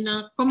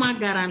examinant comment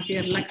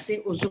garantir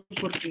l'accès aux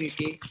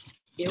opportunités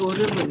et aux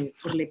revenus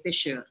pour les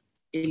pêcheurs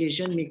et les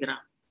jeunes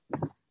migrants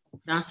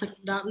dans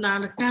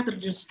le cadre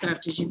d'une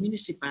stratégie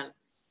municipale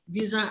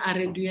visant à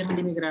réduire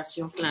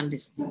l'immigration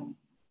clandestine.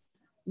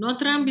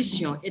 Notre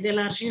ambition est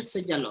d'élargir ce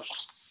dialogue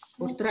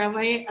pour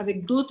travailler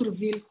avec d'autres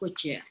villes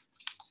côtières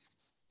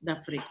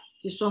d'Afrique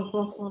qui sont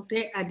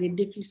confrontées à des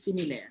défis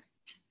similaires.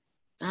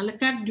 Dans le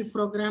cadre du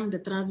programme de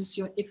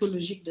transition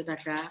écologique de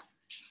Dakar,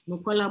 nous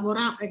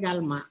collaborons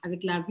également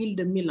avec la ville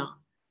de Milan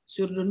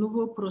sur de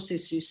nouveaux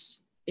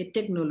processus et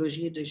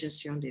technologies de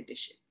gestion des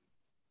déchets.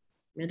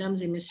 Mesdames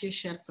et messieurs,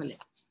 chers collègues,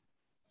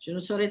 je ne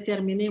saurais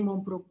terminer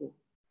mon propos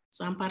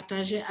sans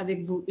partager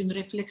avec vous une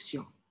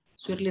réflexion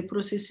sur les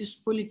processus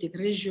politiques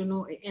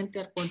régionaux et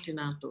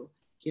intercontinentaux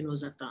qui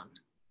nous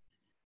attendent.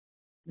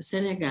 Le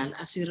Sénégal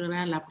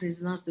assurera la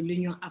présidence de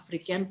l'Union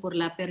africaine pour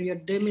la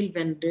période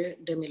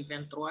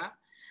 2022-2023,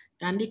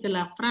 tandis que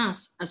la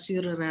France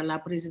assurera la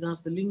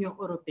présidence de l'Union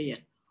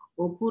européenne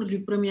au cours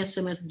du premier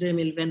semestre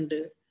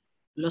 2022,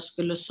 lorsque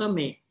le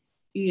sommet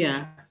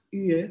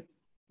UA-UE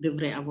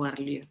devrait avoir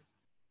lieu.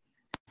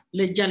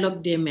 Le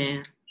dialogue des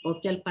maires,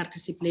 auquel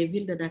participent les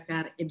villes de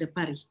Dakar et de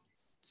Paris,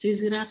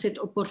 saisira cette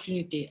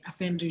opportunité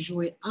afin de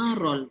jouer un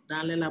rôle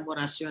dans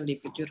l'élaboration des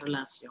futures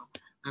relations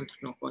entre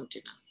nos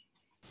continents.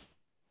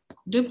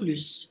 De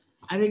plus,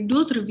 avec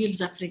d'autres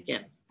villes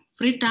africaines,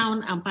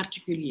 Freetown en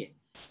particulier,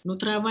 nous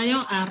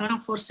travaillons à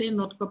renforcer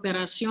notre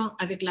coopération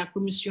avec la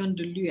Commission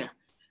de l'UA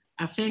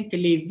afin que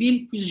les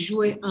villes puissent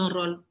jouer un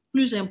rôle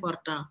plus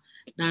important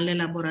dans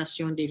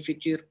l'élaboration des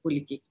futures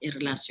politiques et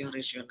relations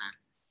régionales.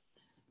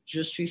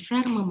 Je suis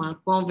fermement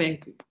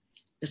convaincue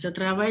que ce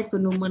travail que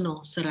nous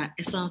menons sera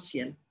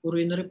essentiel pour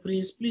une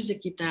reprise plus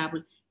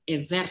équitable et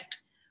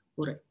verte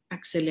pour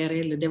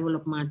accélérer le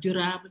développement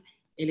durable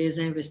et les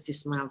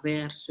investissements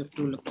verts sur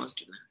tout le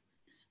continent.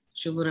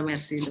 Je vous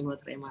remercie de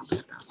votre aimable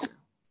attention.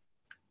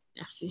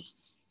 Merci.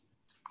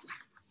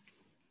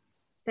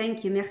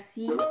 Thank you.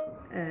 Merci,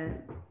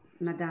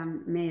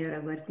 Madame Mayor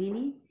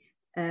Awardini.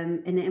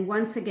 And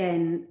once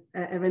again,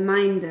 a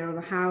reminder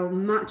of how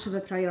much of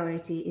a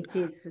priority it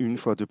is. Une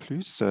fois de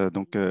plus,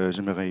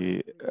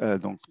 j'aimerais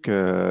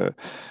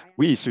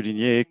oui,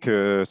 souligner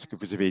que ce que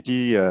vous avez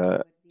dit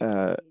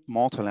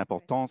montre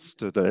l'importance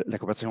de la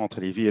coopération entre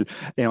les villes.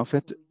 Et en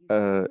fait,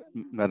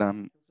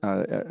 Madame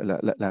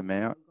la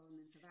maire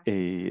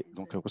est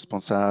donc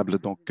responsable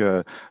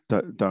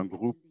d'un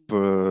groupe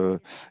de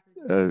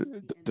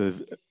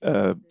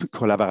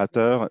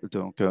collaborateurs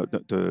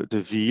de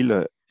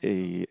villes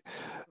et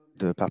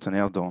de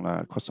partenaires dans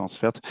la croissance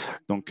verte.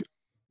 Donc,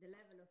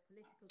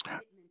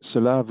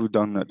 cela vous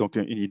donne donc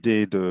une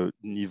idée de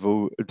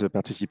niveau de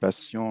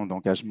participation,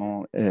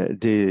 d'engagement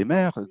des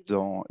maires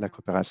dans la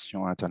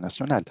coopération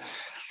internationale.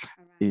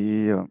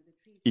 Et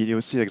il y a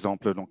aussi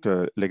l'exemple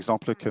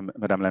que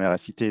Madame la maire a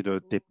cité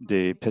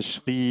des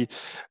pêcheries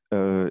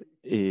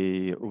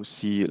et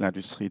aussi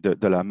l'industrie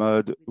de la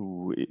mode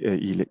où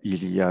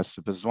il y a ce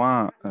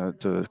besoin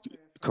de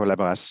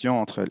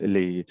collaboration entre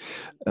les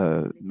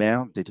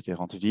maires des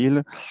différentes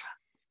villes.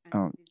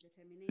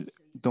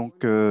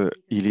 Donc,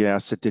 il y a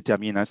cette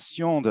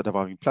détermination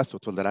d'avoir une place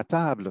autour de la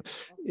table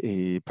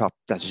et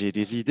partager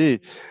des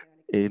idées.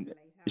 Et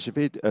Je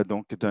vais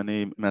donc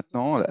donner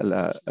maintenant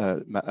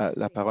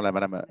la parole à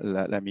Madame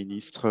la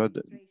ministre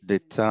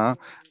d'État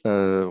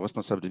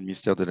responsable du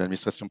ministère de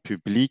l'administration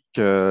publique,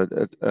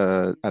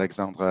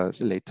 Alexandra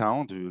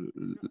Leitão, de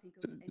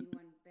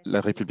la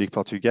République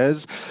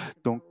portugaise.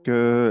 Donc,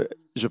 je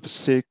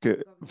sais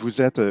que vous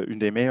êtes une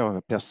des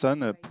meilleures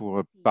personnes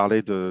pour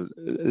parler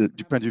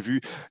du point de vue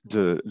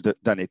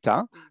d'un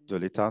État, de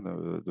l'État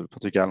de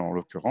Portugal en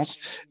l'occurrence.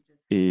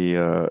 Et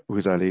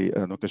vous allez,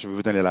 donc je vais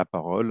vous donner la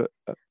parole.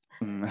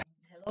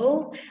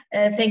 Hello,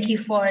 thank you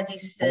for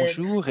this.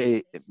 Bonjour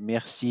et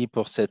merci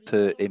pour cette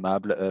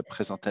aimable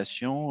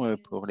présentation,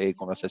 pour les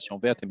conversations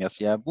vertes et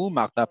merci à vous,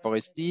 Martha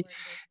Foresti,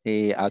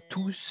 et à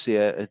tous et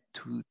à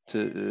toutes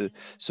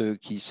ceux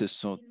qui se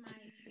sont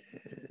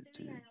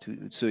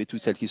ceux et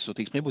toutes celles qui se sont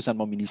exprimés. Au sein de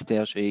mon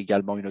ministère, j'ai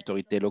également une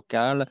autorité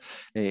locale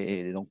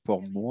et donc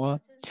pour moi,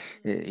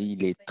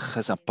 il est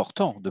très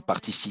important de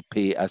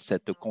participer à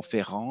cette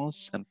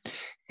conférence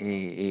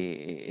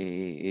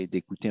et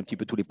d'écouter un petit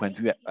peu tous les points de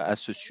vue à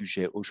ce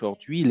sujet.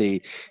 Aujourd'hui,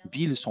 les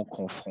villes sont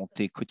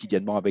confrontées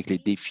quotidiennement avec les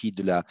défis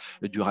de la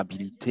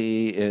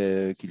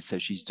durabilité, qu'il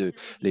s'agisse de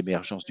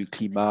l'émergence du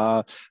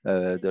climat,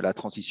 de la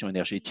transition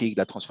énergétique,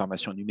 de la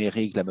transformation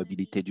numérique, de la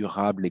mobilité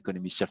durable,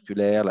 l'économie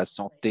circulaire, la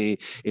santé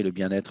et le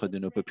bien-être de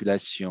nos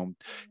populations.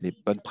 Les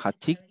bonnes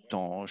pratiques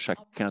dans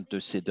chacun de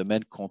ces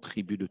domaines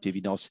contribuent de toute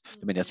évidence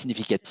de manière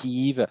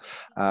significative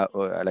à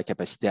la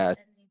capacité à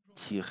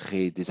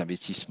attirer des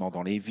investissements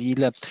dans les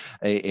villes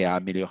et à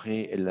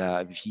améliorer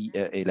la vie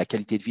et la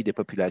qualité de vie des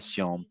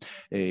populations.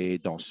 Et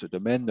dans ce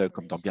domaine,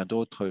 comme dans bien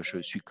d'autres, je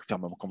suis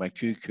fermement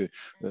convaincu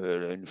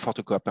qu'une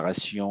forte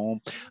coopération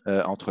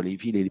entre les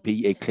villes et les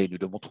pays est clé. Nous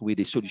devons trouver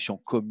des solutions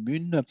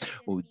communes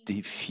aux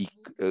défis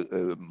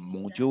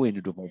mondiaux et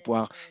nous devons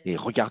voir et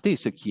regarder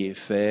ce qui est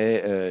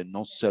fait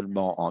non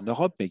seulement en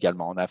Europe, mais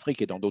également en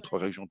Afrique et dans d'autres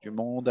régions du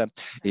monde.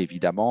 Et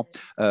évidemment,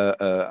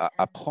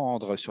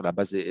 apprendre sur la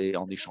base et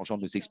en échangeant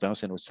nos expériences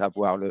et nos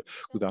savoirs. Le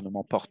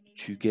gouvernement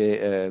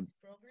portugais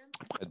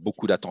prête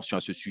beaucoup d'attention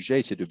à ce sujet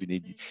et c'est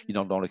devenu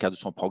dans le cadre de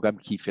son programme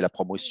qui fait la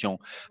promotion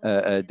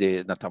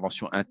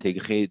d'interventions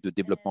intégrées de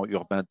développement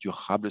urbain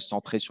durable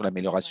centrées sur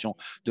l'amélioration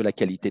de la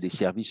qualité des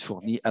services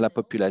fournis à la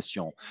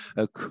population.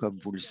 Comme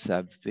vous le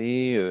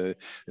savez,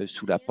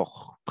 sous la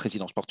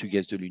présidence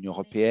portugaise de l'Union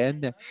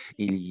européenne,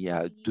 il y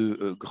a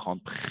deux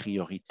grandes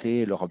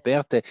priorités, l'Europe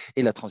verte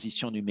et la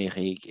transition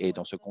numérique. Et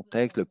dans ce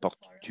contexte, le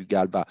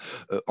Portugal va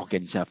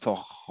organiser un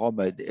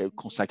forum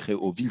consacré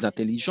aux villes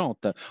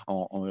intelligentes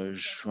en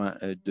juin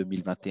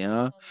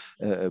 2021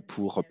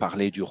 pour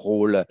parler du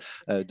rôle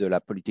de la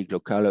politique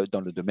locale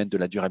dans le domaine de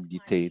la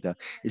durabilité.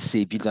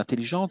 Ces villes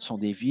intelligentes sont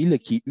des villes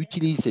qui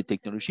utilisent ces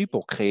technologies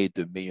pour créer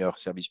de meilleurs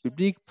services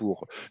publics,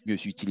 pour mieux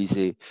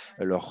utiliser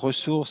leurs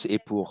ressources et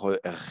pour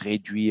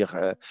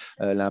réduire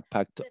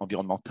l'impact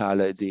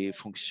environnemental des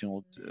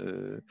fonctions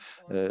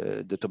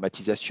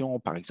d'automatisation,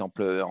 par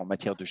exemple en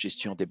matière de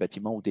gestion des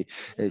bâtiments ou des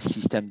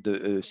systèmes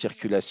de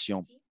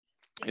circulation.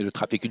 Et le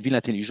trafic, une ville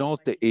intelligente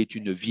est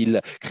une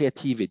ville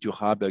créative et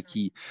durable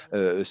qui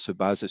se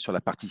base sur la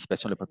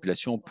participation de la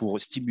population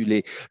pour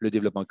stimuler le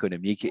développement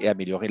économique et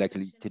améliorer la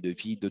qualité de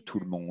vie de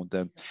tout le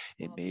monde.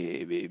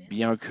 Mais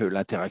bien que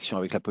l'interaction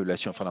avec la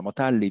population est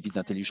fondamentale, les villes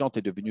intelligentes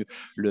est devenue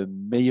le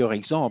meilleur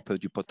exemple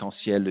du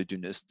potentiel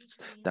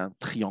d'un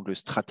triangle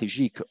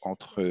stratégique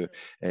entre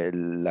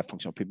la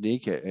fonction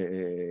publique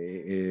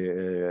et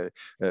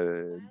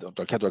dans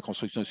le cadre de la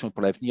construction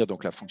pour l'avenir,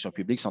 donc la fonction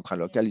publique, centrale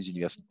locale, les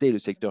universités, le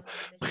secteur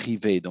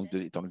privé. Donc,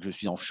 étant donné que je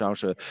suis en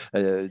charge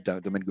d'un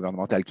domaine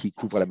gouvernemental qui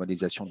couvre la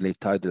modernisation de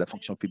l'État, de la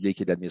fonction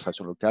publique et de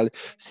l'administration locale,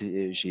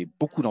 j'ai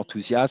beaucoup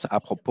d'enthousiasme à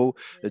propos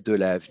de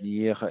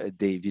l'avenir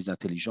des villes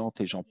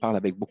intelligentes et j'en parle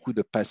avec beaucoup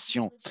de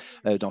passion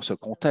dans ce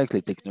contexte.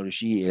 Les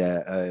technologies et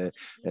la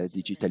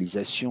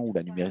digitalisation ou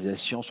la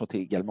numérisation sont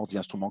également des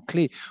instruments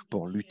clés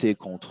pour lutter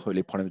contre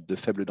les problèmes de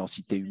faible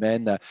densité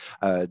humaine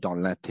dans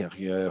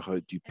l'intérieur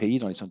du pays,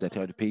 dans les zones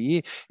d'intérieur du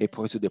pays, et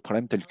pour résoudre des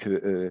problèmes tels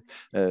que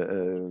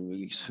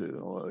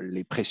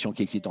les pressions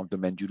qui existent dans le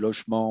domaine du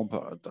logement,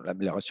 dans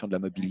l'amélioration de la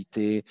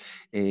mobilité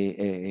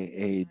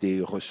et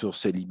des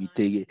ressources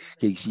limitées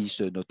qui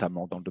existent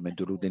notamment dans le domaine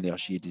de l'eau, de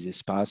l'énergie et des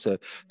espaces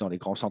dans les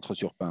grands centres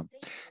urbains.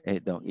 Et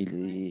donc,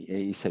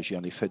 il s'agit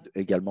en effet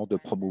également de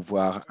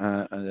promouvoir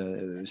un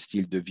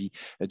style de vie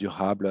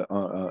durable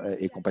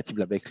et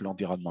compatible avec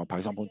l'environnement. Par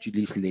exemple, on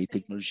utilise les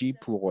technologies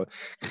pour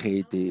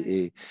créer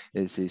des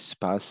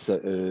espaces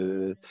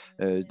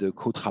de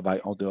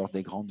co-travail en dehors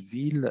des grandes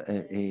villes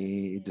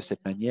et de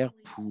cette manière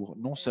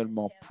non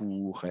seulement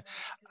pour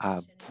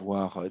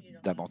avoir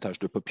davantage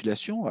de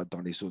population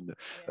dans les zones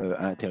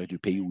à l'intérieur du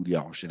pays où il y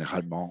a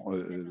généralement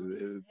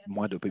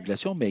moins de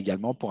population, mais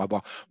également pour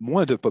avoir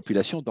moins de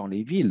population dans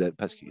les villes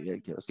parce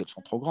qu'elles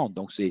sont trop grandes.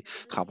 Donc, c'est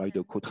travail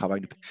de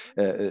co-travail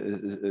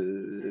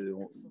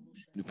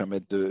nous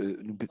permettent de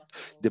nous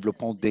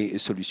développons des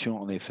solutions,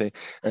 en effet,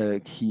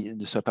 qui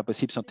ne seraient pas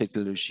possibles sans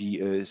technologie.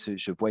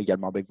 Je vois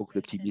également avec beaucoup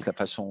d'optimisme la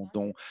façon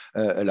dont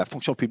la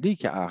fonction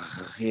publique a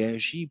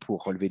réagi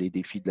pour relever les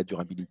défis de la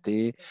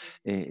durabilité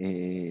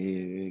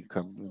et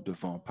comme nous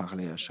devons en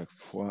parler à chaque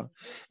fois,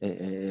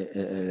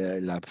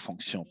 la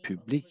fonction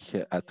publique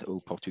au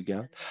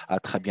Portugal a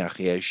très bien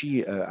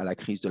réagi à la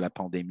crise de la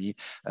pandémie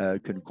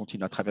que nous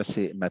continuons à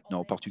traverser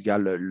maintenant. Au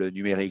Portugal, le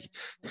numérique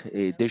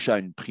est déjà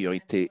une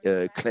priorité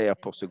claire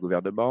pour ce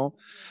gouvernement.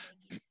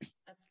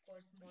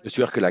 Je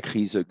suis sûr que la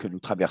crise que nous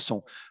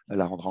traversons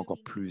la rendra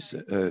encore plus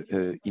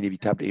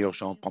inévitable et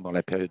urgente pendant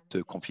la période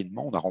de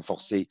confinement. On a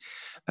renforcé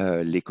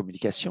les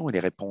communications et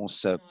les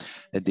réponses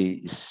des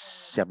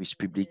services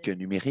publics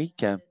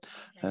numériques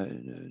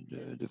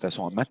de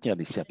façon à maintenir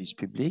les services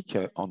publics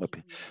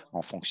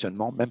en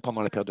fonctionnement, même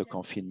pendant la période de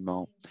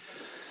confinement.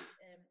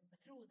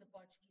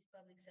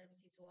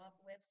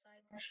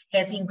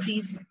 Has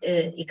increased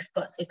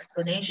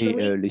exponentially.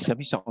 Et les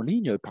services en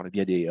ligne, par le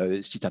biais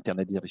des sites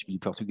Internet des services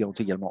publics portugais, ont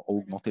également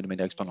augmenté de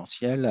manière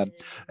exponentielle.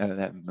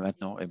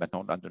 Maintenant,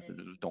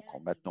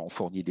 on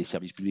fournit des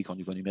services publics en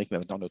niveau numérique, mais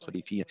maintenant, notre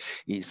défi,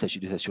 il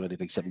s'agit de s'assurer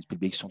que les services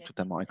publics sont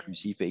totalement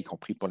inclusifs, y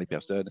compris pour les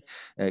personnes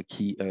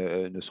qui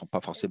ne sont pas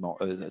forcément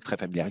très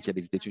familiarisées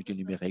avec les technologies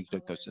numériques.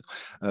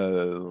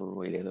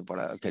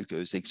 Voilà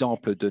quelques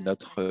exemples de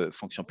notre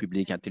fonction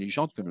publique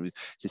intelligente que nous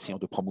essayons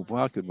de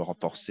promouvoir, que nous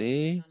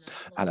renforcer,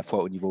 à la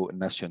fois au niveau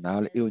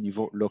national et au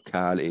niveau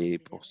local. Et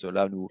pour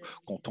cela, nous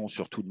comptons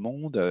sur tout le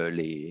monde,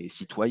 les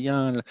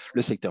citoyens,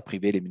 le secteur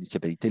privé, les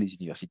municipalités, les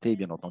universités et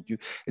bien entendu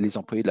les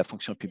employés de la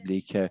fonction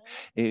publique.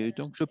 Et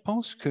donc, je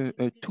pense que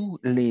tous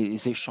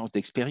les échanges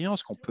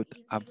d'expériences qu'on peut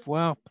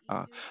avoir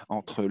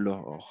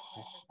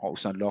au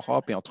sein de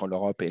l'Europe et entre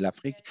l'Europe et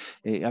l'Afrique,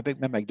 et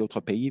même avec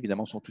d'autres pays,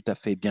 évidemment, sont tout à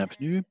fait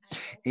bienvenus.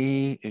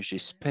 Et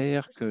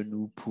j'espère que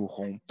nous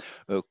pourrons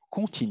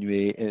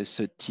continuer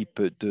ce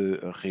type de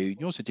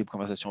réunion, ce type de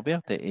conversation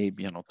verte et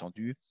bien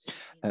entendu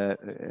des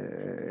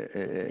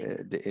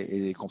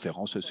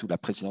conférences sous la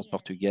présidence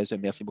portugaise.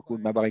 Merci beaucoup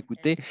de m'avoir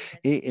écouté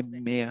et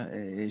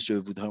je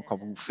voudrais encore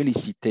vous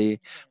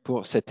féliciter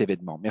pour cet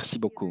événement. Merci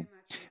beaucoup.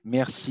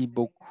 Merci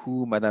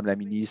beaucoup, Madame la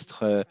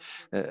ministre.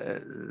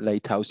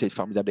 Lighthouse, c'est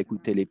formidable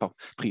d'écouter les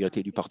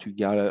priorités du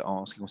Portugal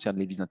en ce qui concerne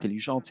les villes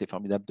intelligentes. C'est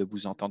formidable de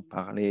vous entendre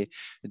parler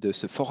de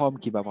ce forum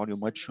qui va avoir lieu au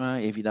mois de juin.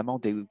 Et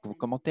évidemment, vos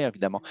commentaires,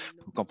 évidemment,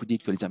 quand vous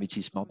dites que les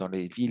investissements dans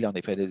les villes, en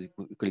effet, les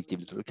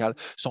collectivités locales,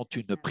 sont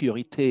une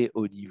priorité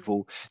au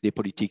niveau des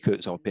politiques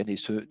européennes et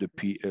ce,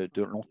 depuis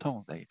de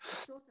longtemps, d'ailleurs,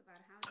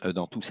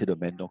 dans tous ces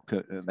domaines. Donc,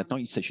 maintenant,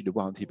 il s'agit de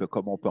voir un petit peu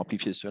comment on peut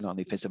amplifier cela. En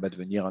effet, ça va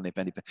devenir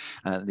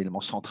un élément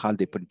central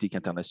des politiques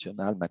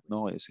internationales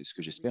maintenant, et c'est ce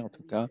que j'espère en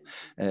tout cas,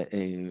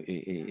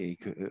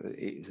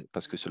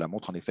 parce que cela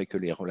montre en effet que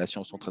les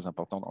relations sont très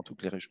importantes dans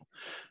toutes les régions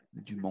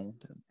du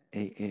monde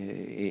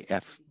et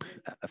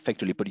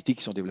affectent les politiques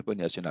qui sont développées au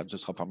niveau national. Ce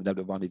sera formidable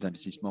de voir des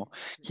investissements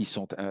qui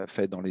sont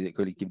faits dans les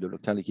collectivités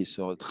locales et qui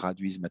se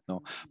traduisent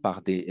maintenant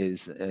par des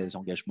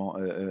engagements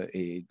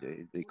et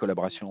des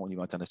collaborations au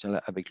niveau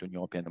international avec l'Union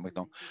européenne.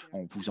 Maintenant,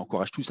 on vous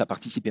encourage tous à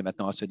participer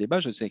maintenant à ce débat.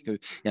 Je sais qu'il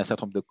y a un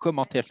certain nombre de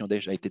commentaires qui ont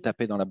déjà été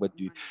tapés dans la boîte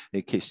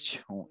des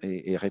questions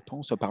et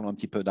réponses. Parlons un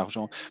petit peu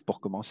d'argent pour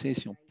commencer,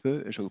 si on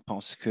peut. Je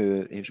pense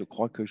que, et je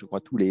crois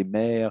tous les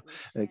maires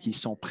qui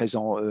sont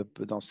présents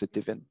dans cet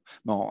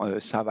événement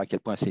savent à quel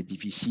point c'est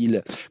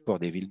difficile pour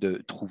des villes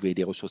de trouver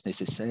les ressources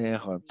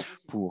nécessaires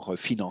pour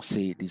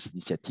financer les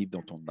initiatives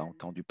dont on a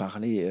entendu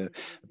parler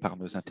par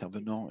nos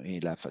intervenants et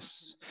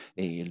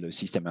le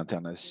système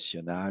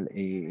international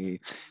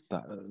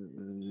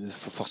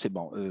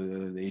forcément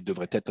il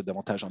devrait être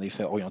davantage en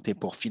effet orienté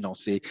pour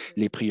financer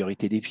les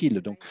priorités des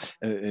villes.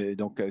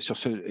 Donc sur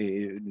ce,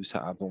 nous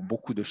avons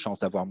beaucoup de chance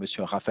d'avoir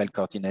Monsieur Raphaël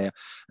Cortiner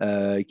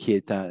qui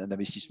est un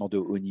investissement de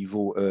haut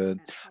niveau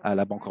à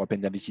la Banque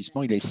européenne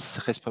d'investissement. Il est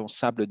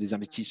responsable des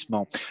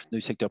investissements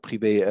du secteur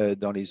privé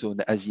dans les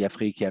zones Asie,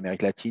 Afrique et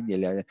Amérique latine.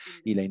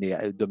 Il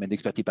a un domaine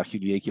d'expertise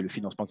particulier qui est le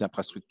financement des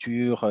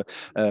infrastructures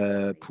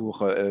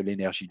pour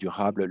l'énergie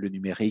durable, le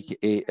numérique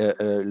et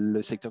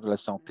le secteur de la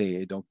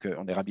santé. Et donc,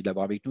 on est ravis de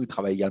l'avoir avec nous. Il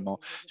travaille également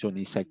sur une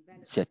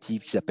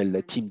initiative qui s'appelle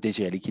la Team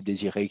Désiré, l'équipe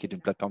Désirée, qui est une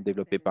plateforme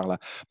développée par la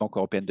Banque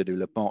européenne de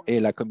développement et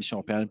la Commission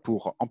européenne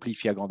pour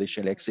amplifier à grande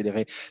échelle et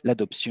accélérer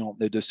l'adoption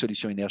de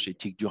solutions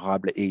énergétiques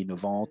durables et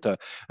innovantes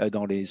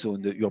dans les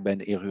zones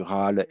urbaines et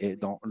rurales et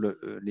dans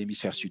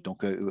l'hémisphère sud.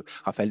 Donc,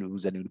 Raphaël,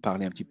 vous allez nous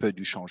parler un petit peu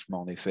du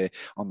changement, en effet,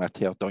 en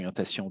matière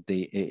d'orientation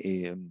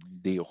des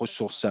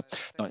ressources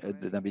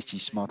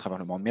d'investissement à travers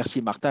le monde.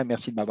 Merci, Martin.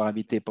 Merci de m'avoir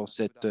invité pour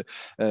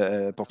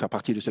faire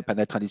partie de ce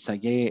panel très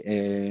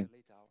distingué.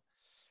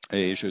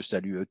 Et je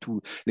salue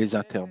tous les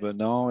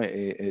intervenants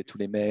et tous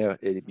les maires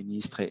et les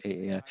ministres.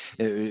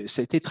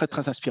 Ça a été très,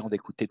 très inspirant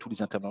d'écouter tous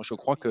les intervenants. Je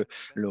crois que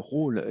le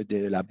rôle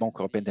de la Banque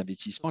européenne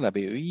d'investissement, la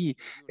BEI,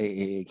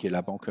 qui est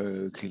la Banque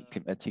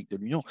climatique de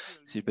l'Union,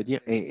 si je peux dire,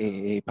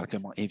 est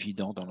particulièrement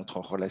évident dans notre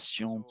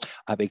relation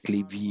avec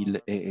les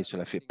villes. Et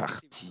cela fait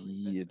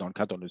partie, dans le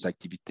cadre de nos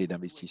activités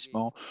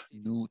d'investissement,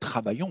 nous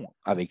travaillons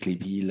avec les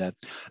villes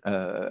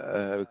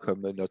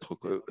comme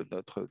notre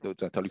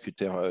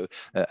interlocuteur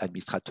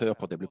administrateurs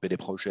pour développer des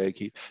projets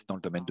dans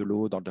le domaine de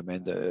l'eau, dans le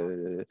domaine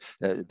de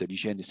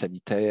l'hygiène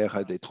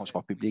sanitaire, des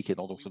transports publics et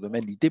dans d'autres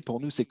domaines. L'idée pour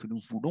nous, c'est que nous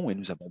voulons et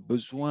nous avons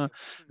besoin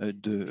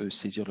de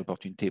saisir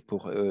l'opportunité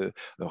pour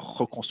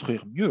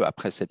reconstruire mieux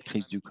après cette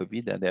crise du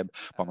Covid,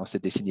 pendant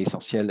cette décennie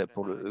essentielle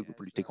pour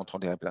lutter contre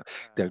les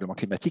dérèglements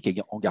climatiques et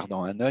en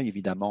gardant un œil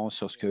évidemment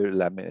sur ce que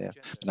Madame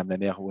la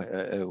maire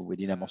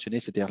Wedine a mentionné,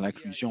 c'est-à-dire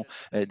l'inclusion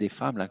des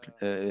femmes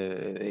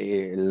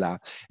et la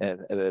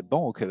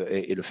banque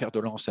et le fer de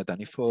lance d'un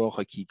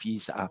effort qui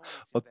vise à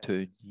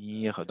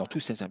obtenir dans tous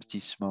ces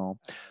investissements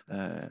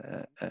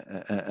un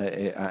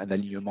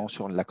alignement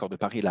sur l'accord de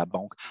Paris. La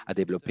banque a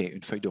développé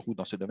une feuille de route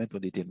dans ce domaine pour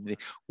déterminer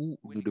où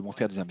nous devons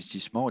faire des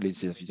investissements,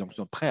 les investissements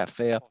sont prêts à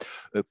faire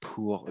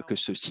pour que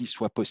ceci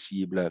soit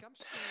possible.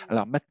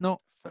 Alors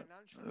maintenant,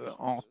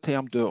 en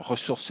termes de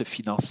ressources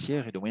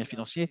financières et de moyens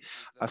financiers,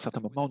 à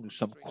certains moments, nous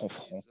sommes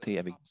confrontés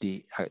avec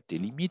des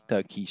limites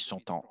qui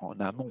sont en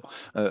amont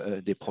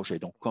des projets.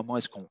 Donc, comment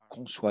est-ce qu'on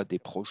conçoit des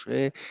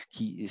projets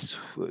qui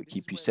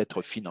puissent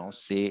être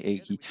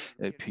financés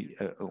et puis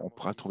on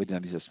pourra trouver des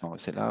investissements.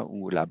 C'est là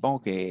où la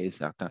banque et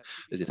certains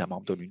États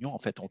membres de l'Union, en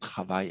fait, on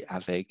travaille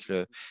avec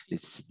les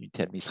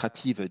unités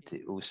administratives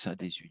au sein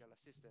des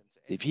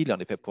villes, en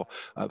effet, pour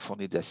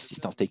fournir de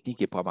l'assistance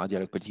technique et pour avoir un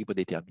dialogue politique pour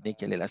déterminer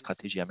quelle est la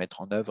stratégie à mettre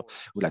en œuvre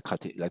ou la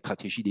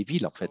stratégie des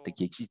villes, en fait,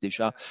 qui existe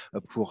déjà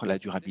pour la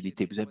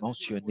durabilité. Vous avez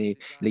mentionné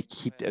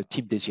l'équipe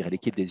Team Désir.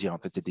 L'équipe Désir, en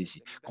fait,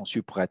 c'est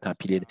conçu pour être un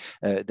pilier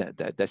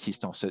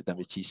d'assistance,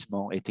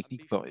 d'investissement et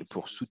technique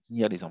pour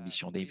soutenir les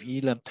ambitions des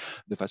villes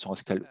de façon à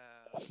ce qu'elles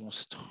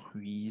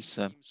construisent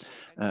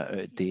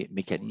des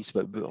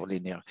mécanismes pour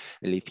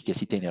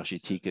l'efficacité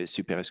énergétique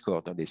super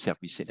score dans les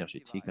services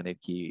énergétiques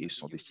qui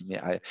sont destinés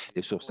à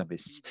des sources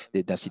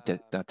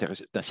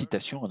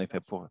d'incitation en effet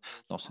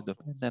dans ce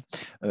domaine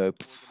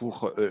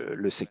pour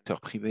le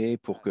secteur privé,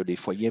 pour que les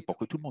foyers, pour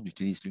que tout le monde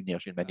utilise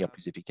l'énergie de manière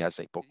plus efficace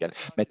et pour qu'elles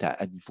mettent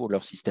à niveau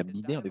leur système.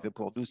 L'idée en effet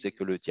pour nous, c'est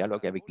que le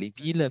dialogue avec les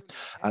villes,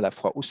 à la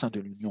fois au sein de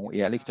l'Union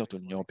et à l'extérieur de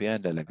l'Union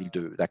européenne, la ville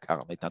de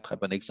Dakar en est un très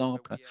bon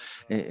exemple,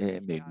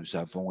 mais nous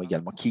avons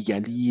également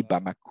Kigali,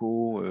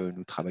 Bamako,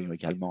 nous travaillons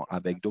également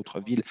avec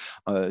d'autres villes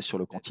sur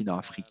le continent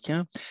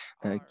africain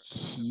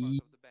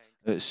qui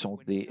sont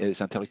des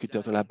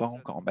interlocuteurs de la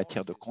banque en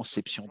matière de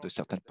conception de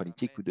certaines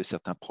politiques ou de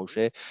certains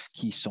projets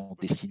qui sont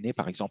destinés,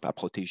 par exemple, à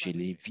protéger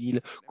les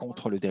villes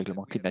contre le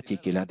dérèglement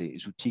climatique. Et l'un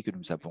des outils que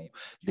nous avons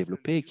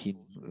développés, qui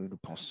nous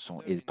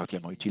pensons est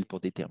particulièrement utile pour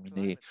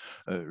déterminer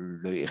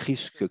les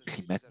risques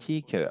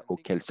climatiques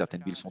auxquels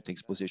certaines villes sont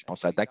exposées, je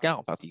pense à Dakar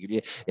en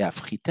particulier et à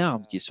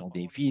Freetown, qui sont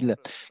des villes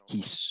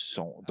qui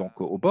sont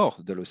donc au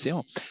bord de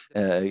l'océan.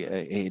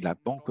 Et la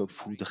banque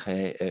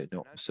voudrait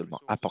non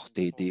seulement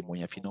apporter des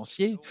moyens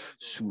financiers,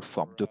 sous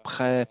forme de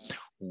prêts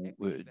ou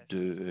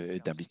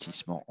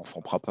d'investissements en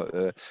fonds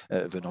propres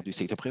venant du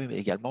secteur privé, mais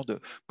également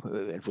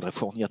elle voudrait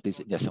fournir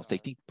des assurances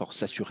techniques pour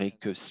s'assurer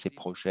que ces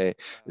projets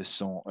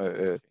sont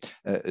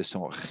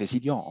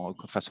résilients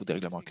face au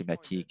dérèglement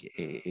climatique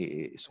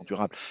et sont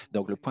durables.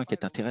 Donc le point qui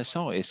est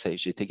intéressant, et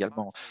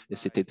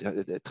c'était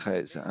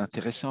très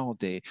intéressant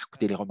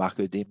d'écouter les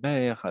remarques des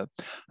maires,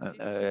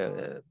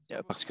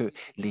 parce que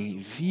les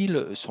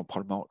villes sont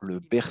probablement le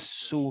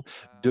berceau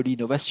de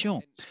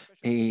l'innovation.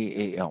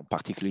 Et en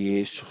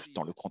particulier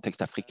dans le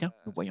contexte africain,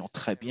 nous voyons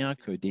très bien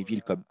que des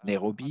villes comme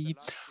Nairobi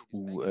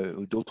ou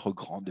d'autres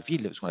grandes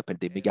villes, ce qu'on appelle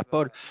des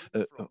mégapoles,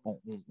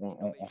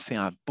 ont fait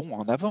un bond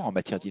en avant en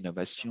matière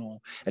d'innovation.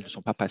 Elles ne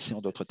sont pas passées,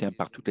 en d'autres termes,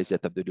 par toutes les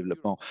étapes de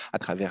développement à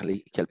travers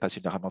lesquelles passent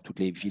généralement toutes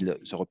les villes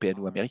européennes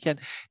ou américaines.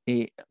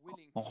 Et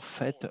en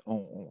fait,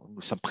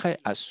 nous sommes prêts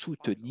à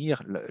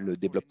soutenir le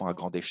développement à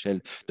grande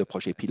échelle de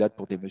projets pilotes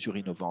pour des mesures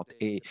innovantes.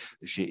 Et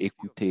j'ai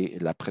écouté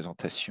la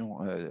présentation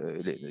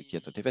qui a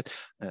été faite.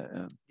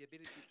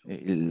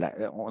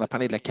 On a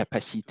parlé de la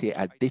capacité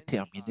à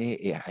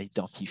déterminer et à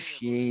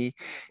identifier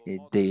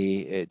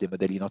des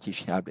modèles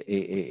identifiables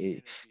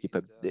et qui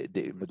peuvent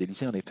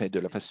modéliser en effet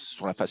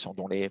sur la façon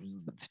dont les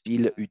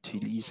villes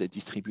utilisent,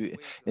 distribuent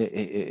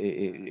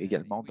et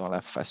également dans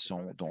la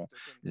façon dont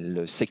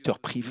le secteur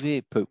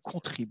privé peut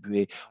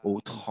contribuer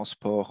au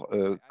transport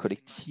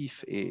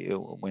collectif et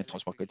aux moyens de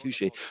transport collectif.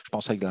 Je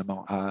pense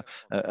également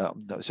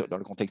dans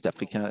le contexte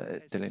africain,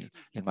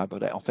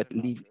 en fait,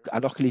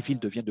 alors que les villes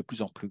deviennent de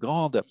plus en plus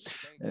grandes,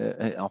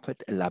 en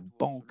fait, la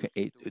banque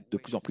est de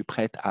plus en plus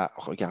prête à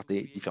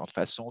regarder différentes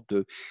façons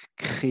de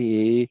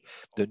créer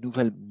de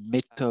nouvelles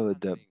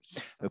méthodes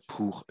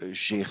pour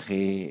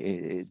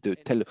gérer de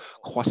telles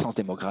croissances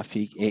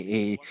démographiques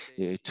et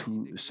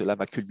tout cela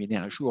va culminer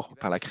un jour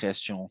par la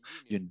création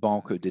d'une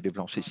banque de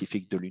développement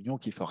spécifique de l'Union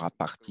qui fera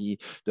partie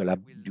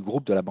du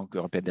groupe de la Banque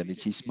européenne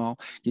d'investissement,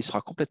 qui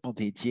sera complètement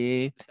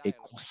dédié et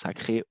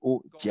consacré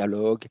au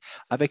dialogue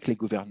avec les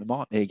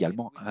gouvernements et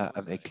également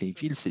avec les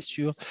villes, c'est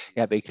sûr,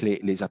 et avec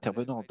les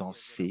intervenants dans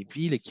ces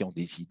villes et qui ont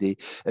des idées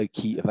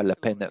qui valent la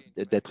peine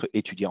d'être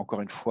étudiées.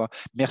 Encore une fois,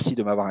 merci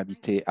de m'avoir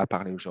invité à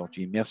parler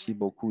aujourd'hui. Merci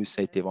beaucoup.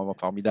 Ça a été vraiment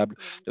formidable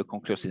de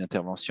conclure ces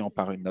interventions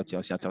par une note et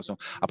aussi intervention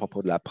à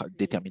propos de la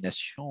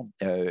détermination,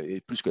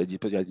 et plus que la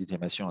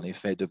détermination, en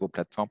effet, de vos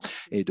plateformes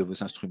et de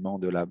vos instruments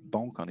de la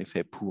banque, en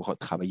effet, pour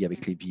travailler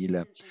avec les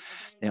villes.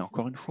 Et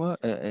encore une fois,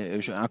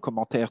 j'ai un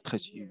commentaire très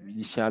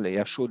initial et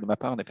à chaud de ma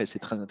part. En effet, c'est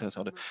très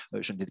intéressant.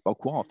 Je n'étais pas au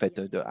courant, en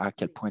fait, à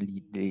quel point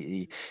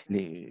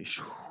les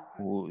choses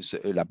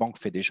la banque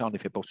fait déjà, en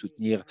effet, pour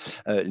soutenir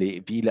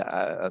les villes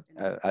à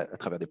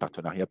travers des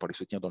partenariats, pour les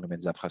soutenir dans le domaine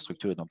des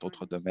infrastructures et dans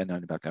d'autres domaines,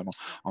 notamment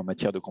en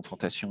matière de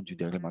confrontation du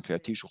dérèglement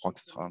climatique. Je crois que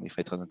ce sera en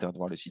effet très intéressant de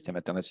voir le système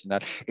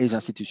international et les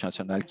institutions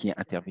nationales qui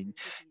interviennent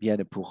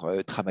pour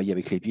travailler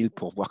avec les villes,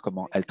 pour voir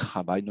comment elles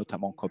travaillent,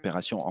 notamment en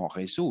coopération en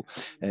réseau.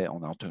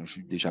 On a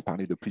entendu déjà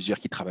parler de plusieurs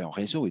qui travaillent en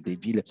réseau et des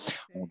villes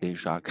ont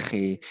déjà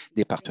créé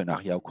des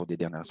partenariats au cours des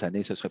dernières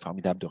années. Ce serait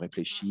formidable de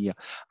réfléchir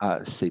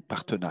à ces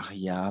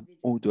partenariats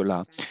au-delà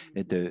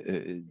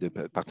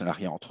de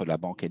partenariats entre la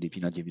banque et des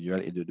villes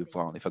individuelles et de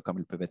voir en effet comment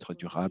ils peuvent être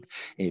durables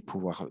et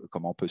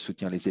comment on peut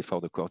soutenir les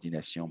efforts de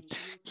coordination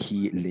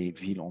qui les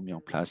villes ont mis en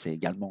place et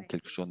également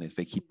quelque chose en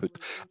effet qui peut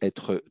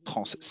être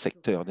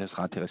transsecteur. Ce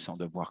sera intéressant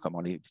de voir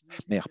comment les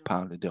maires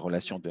parlent des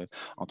relations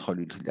entre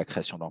la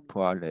création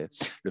d'emplois, le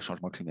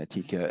changement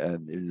climatique,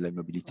 la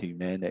mobilité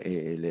humaine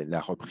et la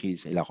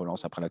reprise et la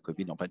relance après la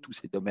COVID. Enfin, tous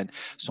ces domaines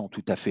sont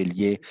tout à fait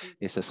liés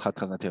et ce sera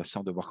très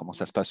intéressant de voir comment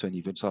ça se passe au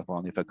niveau de ça, voir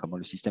en effet comment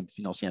le système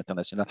financier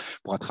international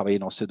pourra travailler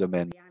dans ce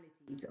domaine.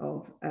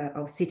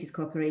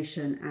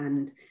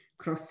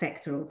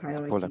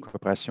 Pour la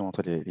coopération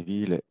entre les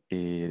villes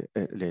et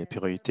les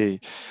priorités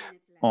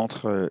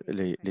entre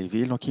les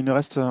villes. Donc, il nous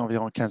reste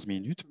environ 15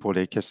 minutes pour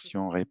les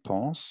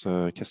questions-réponses,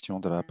 questions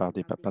de la part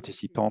des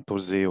participants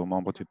posées aux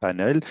membres du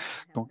panel.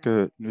 Donc,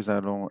 nous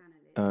allons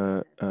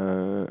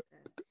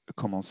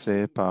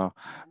commencer par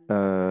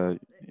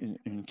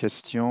une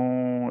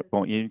question.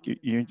 Bon, il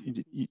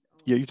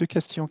y a eu deux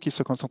questions qui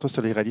se concentrent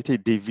sur les réalités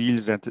des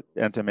villes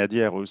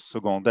intermédiaires ou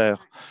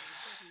secondaires.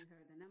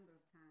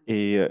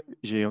 Et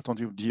j'ai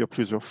entendu dire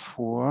plusieurs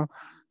fois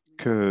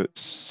que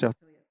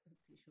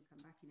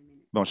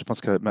bon, je pense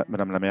que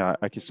Mme la maire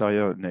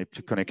Aki-Sawyer n'est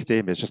plus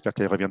connectée, mais j'espère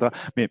qu'elle reviendra.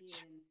 Mais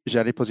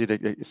j'allais poser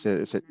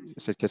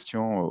cette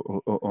question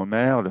au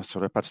maire sur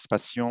la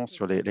participation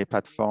sur les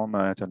plateformes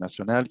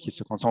internationales qui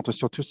se concentrent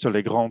surtout sur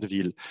les grandes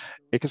villes.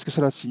 Et qu'est-ce que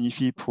cela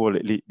signifie pour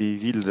les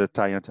villes de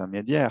taille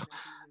intermédiaire?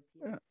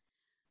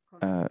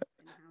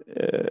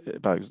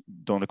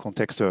 Dans le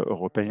contexte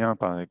européen,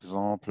 par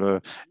exemple,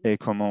 et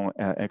comment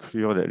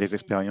inclure les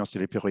expériences et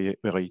les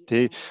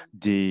priorités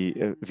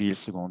des villes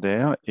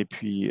secondaires. Et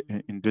puis,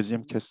 une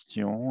deuxième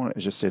question,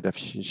 j'essaie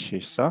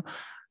d'afficher ça,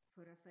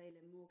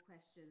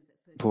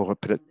 pour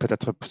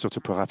peut-être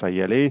surtout pour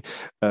Raphaël,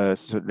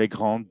 les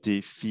grands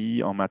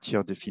défis en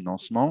matière de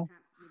financement.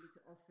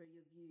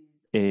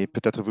 Et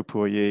peut-être vous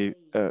pourriez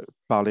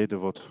parler de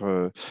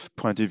votre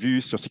point de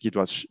vue sur ce qui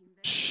doit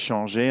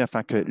changer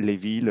afin que les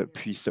villes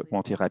puissent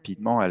monter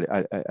rapidement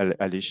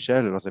à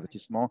l'échelle de leurs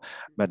investissements.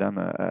 Madame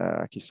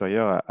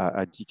Aki-Sawyer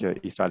a dit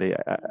qu'il fallait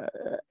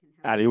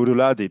aller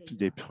au-delà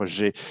des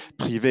projets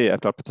privés.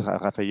 Alors peut-être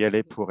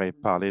Raphaël pourrait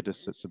parler de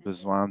ce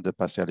besoin de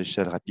passer à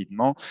l'échelle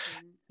rapidement.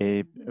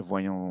 Et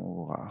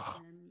voyons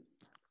voir.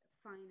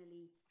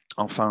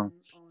 Enfin,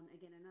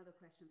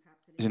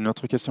 j'ai une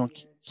autre question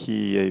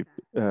qui est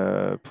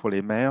pour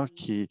les maires,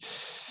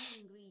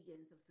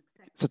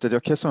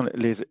 c'est-à-dire quels sont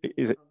les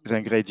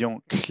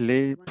ingrédients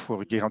clés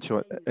pour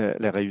garantir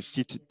la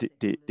réussite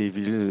des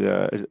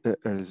villes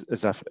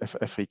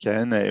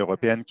africaines et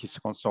européennes qui se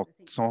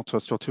concentrent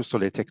surtout sur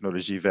les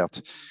technologies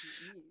vertes.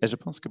 Et je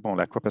pense que bon,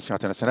 la coopération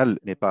internationale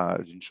n'est pas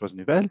une chose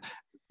nouvelle,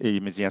 mais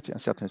il y a un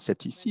certain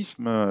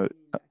scepticisme en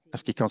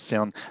ce qui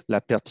concerne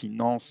la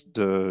pertinence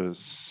de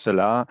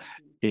cela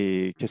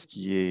et qu'est-ce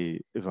qui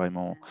est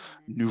vraiment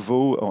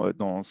nouveau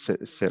dans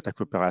la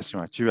coopération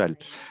actuelle.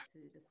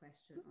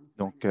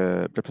 Donc,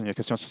 la première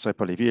question, ce serait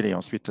pour les villes et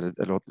ensuite,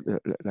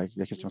 la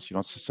question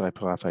suivante, ce serait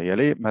pour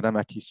Raphaël. Madame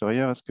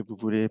Aki-Sawyer, est-ce que vous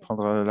voulez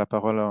prendre la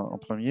parole en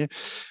premier?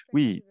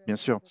 Oui, bien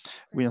sûr.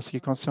 Oui, en ce qui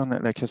concerne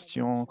la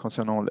question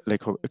concernant les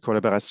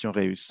collaborations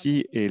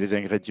réussies et les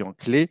ingrédients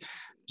clés,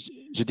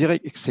 je dirais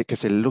que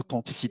c'est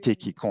l'authenticité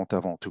qui compte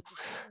avant tout.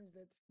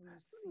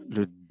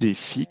 Le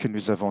défi que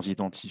nous avons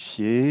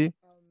identifié,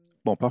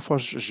 bon, parfois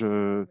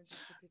je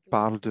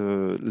parle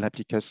de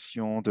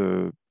l'implication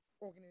de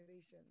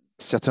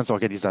certaines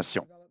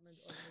organisations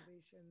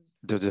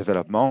de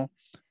développement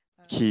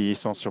qui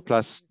sont sur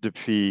place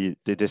depuis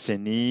des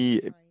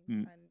décennies,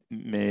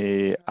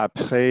 mais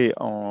après,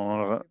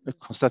 on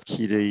constate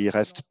qu'il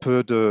reste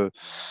peu de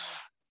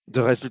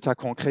résultats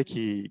concrets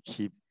qui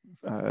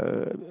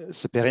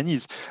se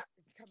pérennisent.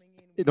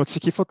 Et donc, ce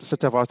qu'il faut,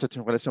 c'est avoir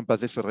une relation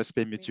basée sur le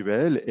respect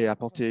mutuel et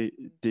apporter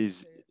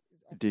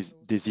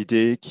des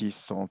idées qui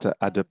sont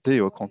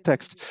adaptées au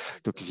contexte.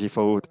 Donc, il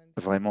faut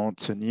vraiment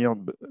tenir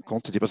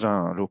compte des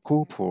besoins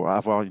locaux pour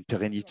avoir une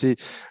pérennité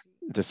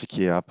de ce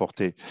qui est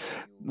apporté.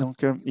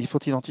 Donc, il faut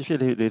identifier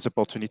les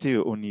opportunités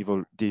au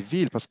niveau des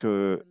villes parce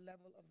que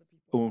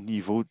au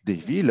niveau des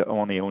villes,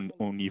 on est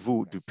au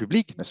niveau du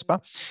public, n'est-ce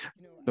pas?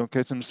 Donc,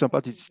 ce ne sont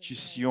pas des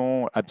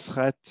discussions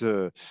abstraites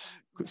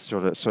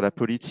sur la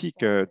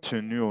politique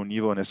tenue au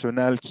niveau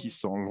national qui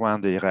sont loin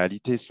des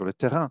réalités sur le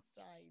terrain.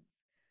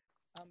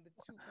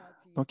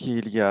 Donc,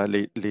 il y a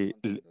les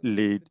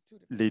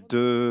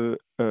deux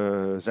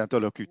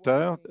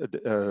interlocuteurs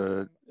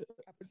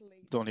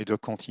dans les deux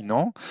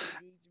continents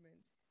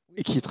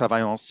et qui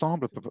travaillent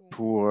ensemble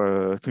pour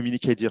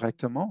communiquer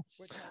directement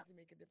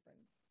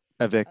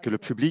avec le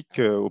public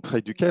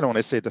auprès duquel on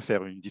essaie de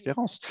faire une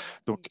différence.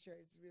 Donc,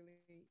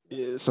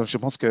 je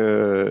pense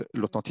que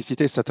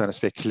l'authenticité, c'est un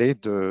aspect clé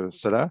de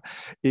cela.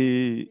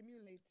 Et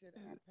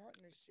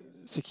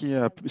ce qui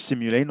a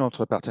stimulé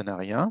notre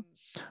partenariat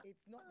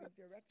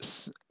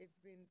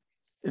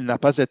n'a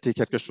pas été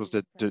quelque chose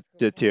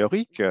de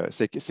théorique,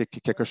 c'est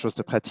quelque chose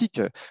de pratique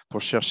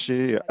pour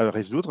chercher à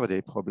résoudre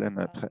des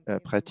problèmes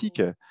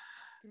pratiques.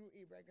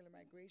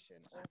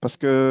 Parce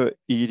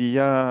qu'il y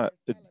a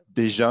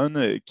des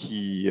jeunes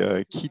qui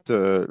quittent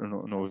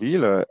nos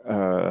villes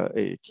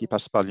et qui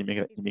passent par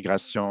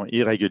l'immigration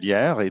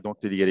irrégulière. Et donc,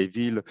 il y a les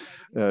villes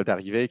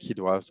d'arrivée qui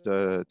doivent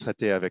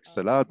traiter avec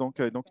cela.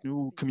 Donc,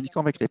 nous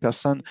communiquons avec les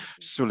personnes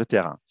sur le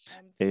terrain.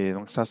 Et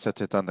donc, ça,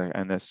 c'était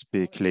un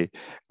aspect clé.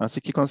 En ce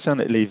qui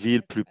concerne les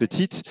villes plus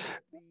petites,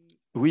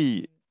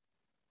 oui,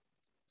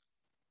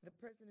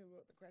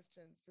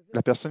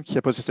 la personne qui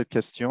a posé cette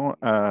question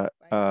a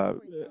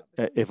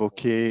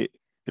évoqué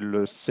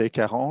le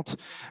C40.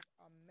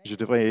 Je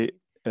devrais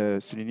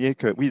souligner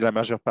que, oui, la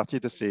majeure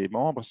partie de ses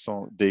membres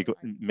sont des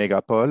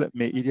mégapoles,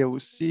 mais il y a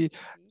aussi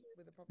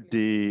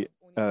des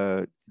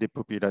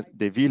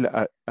villes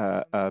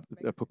à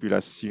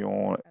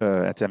population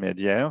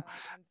intermédiaire.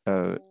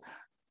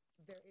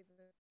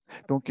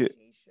 Donc,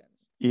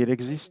 il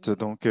existe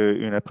donc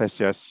une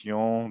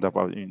appréciation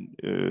d'avoir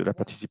la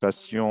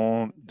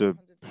participation de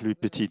plus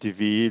petites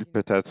villes,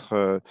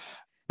 peut-être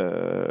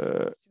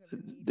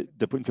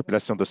une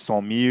population de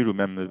 100 000 ou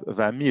même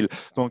 20 000.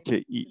 Donc,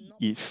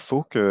 il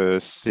faut que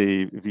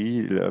ces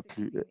villes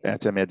plus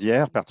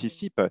intermédiaires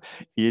participent.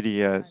 Il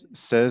y a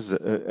 16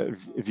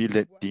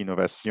 villes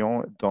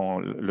d'innovation dans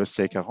le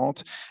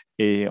C40.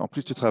 Et en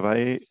plus du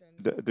travail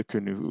que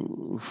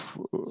nous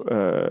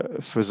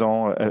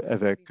faisons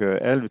avec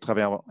elles, nous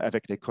travaillons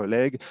avec les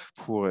collègues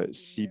pour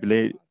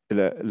cibler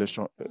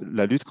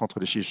la lutte contre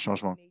le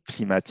changement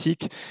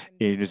climatique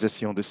et nous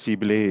essayons de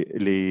cibler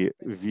les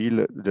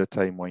villes de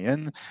taille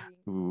moyenne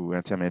ou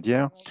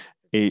intermédiaire.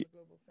 Et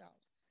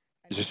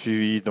je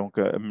suis donc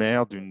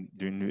maire d'une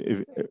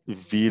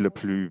ville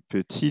plus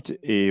petite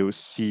et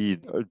aussi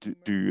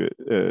du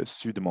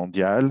sud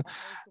mondial.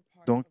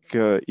 Donc,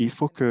 il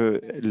faut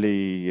que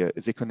les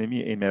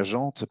économies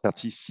émergentes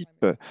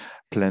participent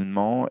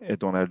pleinement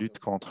dans la lutte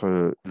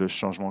contre le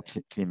changement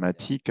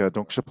climatique.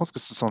 Donc, je pense que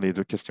ce sont les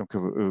deux questions que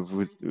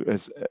vous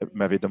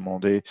m'avez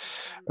demandé,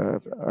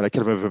 à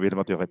laquelle vous m'avez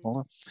demandé de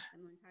répondre.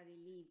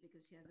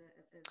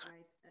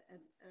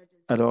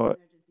 Alors,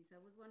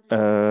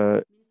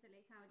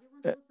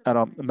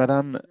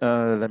 Madame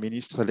la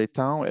ministre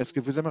Letao, est-ce que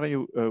vous aimeriez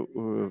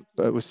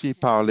aussi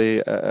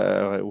parler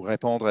ou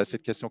répondre à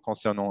cette question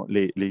concernant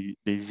les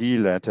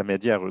villes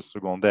intermédiaires ou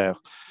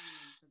secondaires?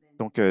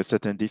 Donc,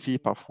 c'est un défi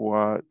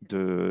parfois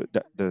de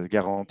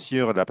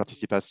garantir la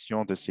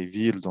participation de ces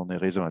villes dans les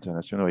réseaux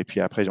internationaux. Et puis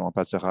après, on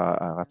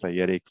passera à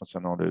Raphaël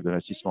concernant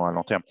l'investissement à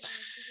long terme.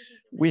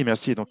 Oui,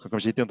 merci. Donc, comme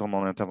j'ai dit dans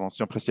mon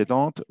intervention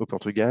précédente, au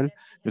Portugal,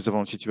 nous avons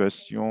une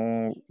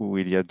situation où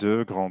il y a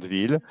deux grandes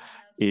villes.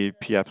 Et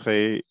puis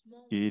après,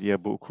 il y a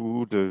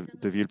beaucoup de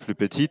villes plus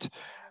petites,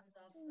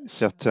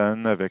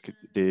 certaines avec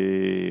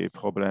des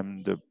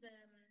problèmes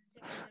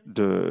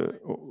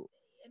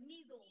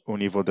au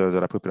niveau de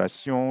la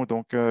population.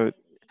 Donc,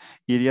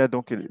 il y a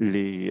donc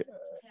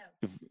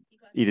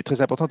il est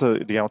très important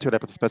de garantir la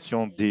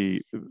participation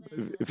des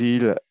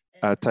villes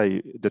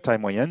de taille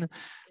moyenne.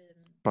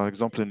 Par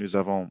exemple, nous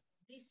avons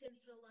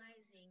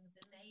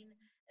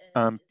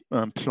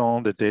un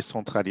plan de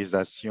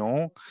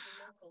décentralisation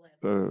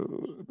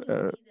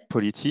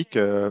politique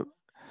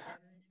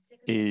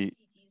et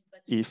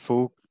il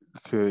faut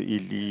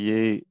qu'il y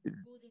ait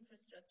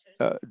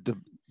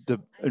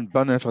une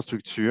bonne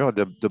infrastructure,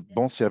 de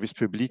bons services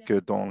publics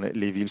dans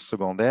les villes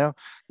secondaires.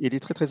 Il est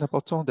très, très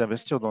important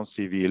d'investir dans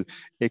ces villes.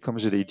 Et comme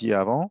je l'ai dit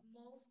avant,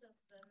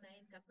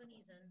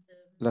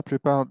 la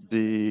plupart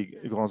des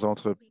grandes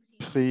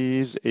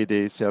entreprises et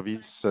des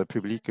services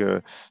publics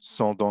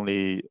sont dans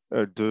les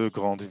deux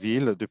grandes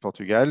villes du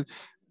Portugal.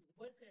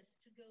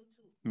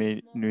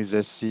 mais nous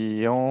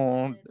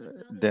essayons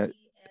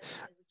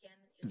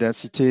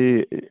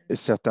d'inciter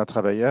certains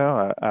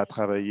travailleurs à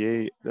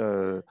travailler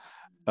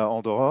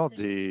en dehors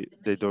des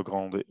deux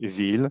grandes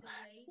villes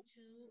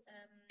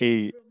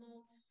et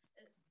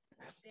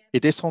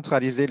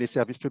décentraliser les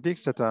services publics,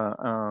 c'est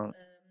un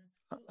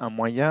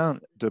moyen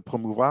de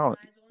promouvoir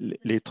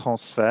les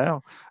transferts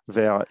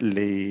vers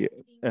les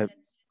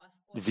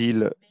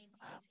villes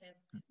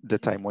de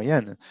taille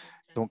moyenne.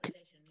 Donc,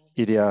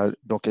 il y a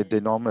donc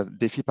d'énormes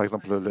défis, par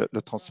exemple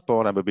le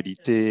transport, la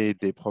mobilité,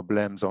 des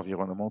problèmes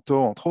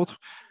environnementaux, entre autres.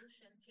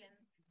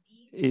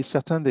 Et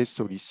certaines des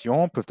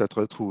solutions peuvent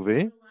être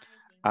trouvées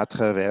à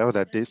travers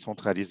la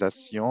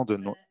décentralisation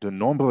de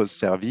nombreux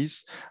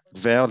services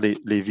vers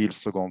les villes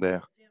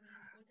secondaires.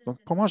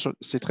 Donc, pour moi,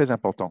 c'est très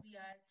important.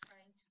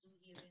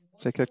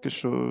 C'est quelque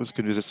chose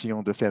que nous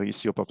essayons de faire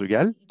ici au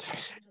Portugal.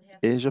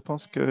 Et je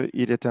pense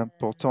qu'il est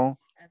important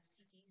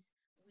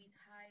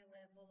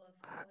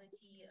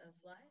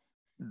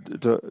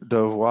de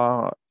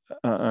voir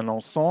un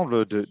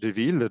ensemble de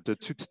villes de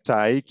toute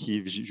taille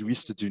qui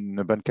jouissent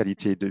d'une bonne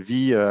qualité de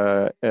vie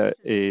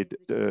et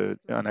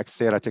un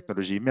accès à la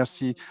technologie.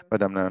 Merci,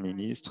 Madame la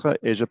Ministre.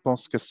 Et je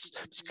pense que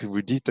ce que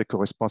vous dites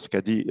correspond à ce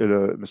qu'a dit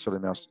Monsieur le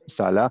maire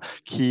Salah,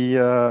 qui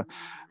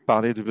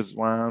parlait du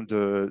besoin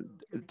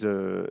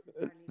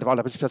d'avoir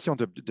la participation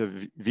de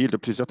villes de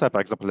plusieurs tailles.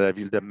 Par exemple, la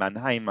ville de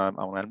Mannheim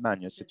en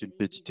Allemagne, c'est une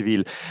petite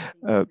ville.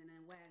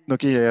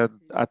 Donc, il y a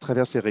à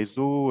travers ces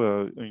réseaux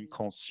une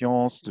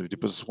conscience du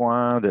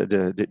besoin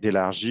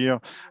d'élargir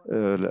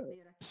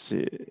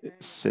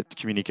cette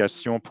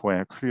communication pour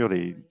inclure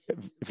les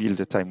villes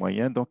de taille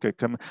moyenne. Donc,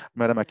 comme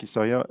Mme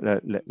Akisoya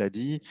l'a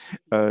dit,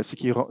 ce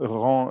qui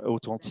rend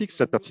authentique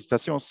cette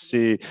participation,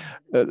 c'est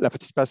la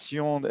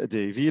participation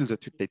des villes de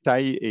toutes les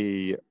tailles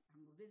et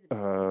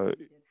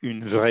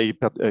une vraie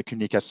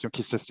communication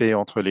qui se fait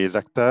entre les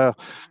acteurs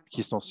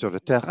qui sont sur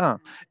le terrain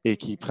et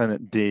qui prennent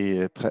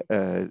des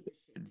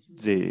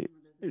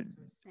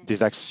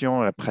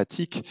actions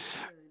pratiques.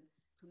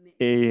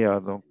 Et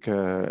donc,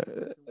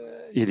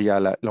 il y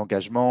a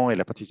l'engagement et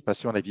la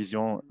participation, la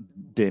vision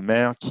des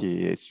maires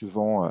qui est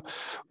souvent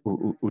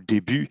au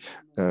début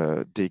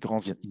des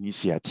grandes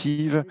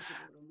initiatives.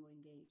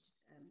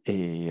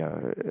 Et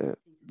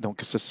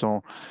donc,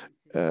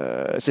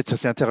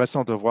 c'est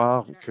intéressant de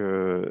voir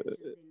que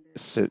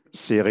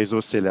ces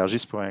réseaux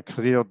s'élargissent pour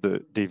inclure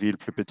des villes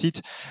plus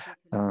petites.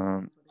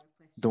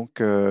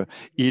 Donc,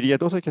 il y a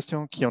d'autres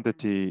questions qui ont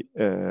été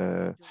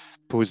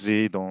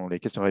posées dans les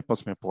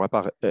questions-réponses, mais on ne pourra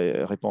pas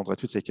répondre à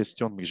toutes ces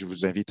questions, mais je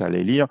vous invite à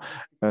les lire.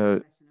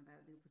 Il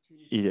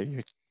y a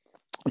eu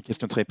une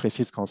question très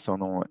précise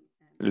concernant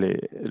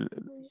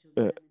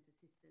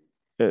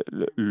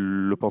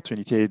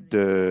l'opportunité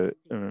de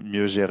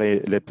mieux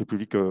gérer l'aide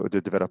publique de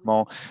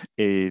développement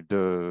et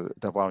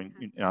d'avoir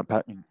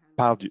une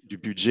part du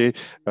budget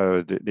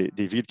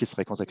des villes qui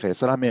seraient consacrées à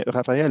cela. Mais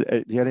Raphaël,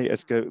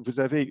 est-ce que vous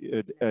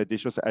avez des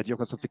choses à dire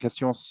concernant ces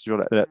questions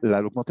sur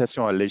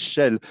l'augmentation à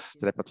l'échelle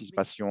de la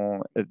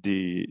participation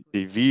des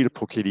villes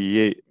pour qu'il y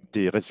ait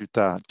des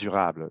résultats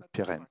durables,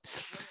 pérennes?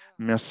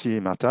 Merci,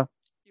 Martha.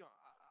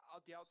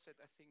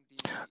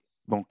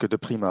 Donc, de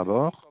prime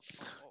abord,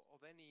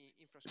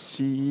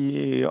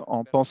 si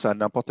on pense à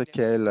n'importe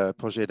quel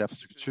projet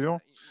d'infrastructure,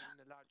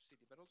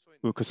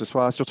 ou que ce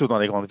soit surtout dans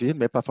les grandes villes,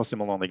 mais pas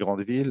forcément dans les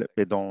grandes villes,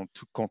 mais dans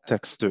tout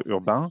contexte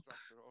urbain,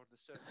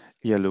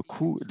 il y a le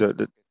coût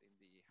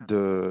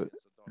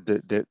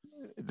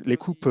les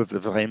coûts peuvent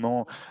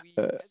vraiment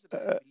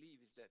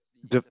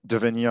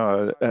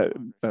devenir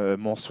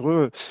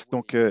monstrueux.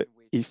 Donc,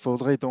 il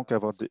faudrait donc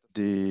avoir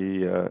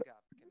des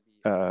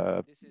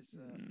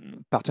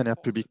partenaires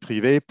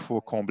publics-privés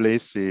pour combler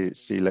ces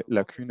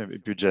lacunes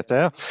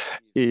budgétaires.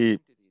 Et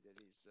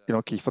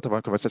donc, il faut avoir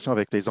une conversation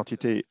avec les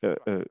entités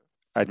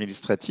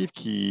administratives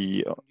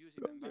qui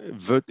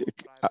veulent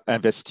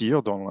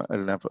investir dans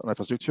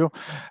l'infrastructure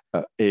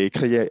et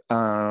créer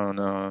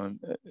un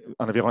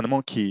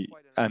environnement qui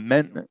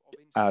amène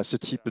à ce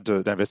type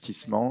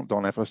d'investissement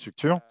dans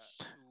l'infrastructure.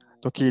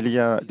 Donc, il y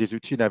a des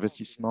outils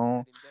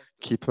d'investissement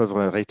qui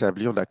peuvent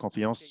rétablir la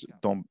confiance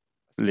dont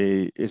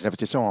les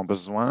investisseurs ont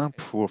besoin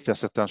pour faire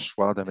certains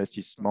choix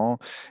d'investissement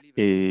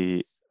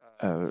et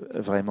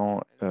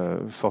vraiment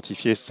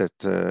fortifier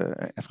cette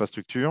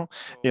infrastructure.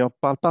 Et on ne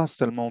parle pas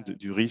seulement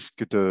du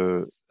risque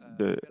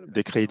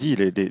des crédits,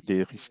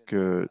 des risques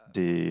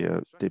des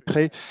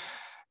prêts,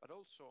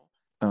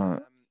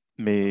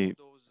 mais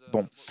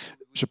bon,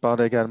 je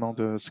parle également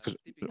de ce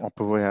qu'on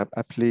pourrait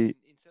appeler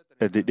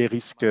des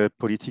risques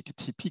politiques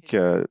typiques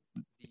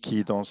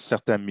qui, dans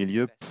certains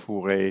milieux,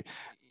 pourraient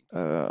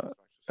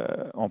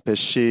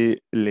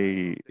empêcher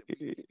le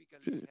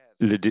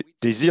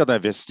désir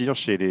d'investir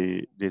chez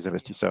les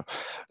investisseurs.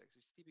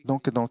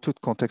 Donc, dans tout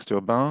contexte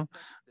urbain,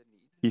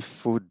 il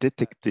faut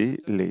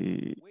détecter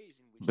les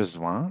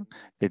besoins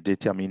et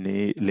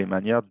déterminer les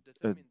manières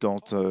dont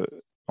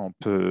on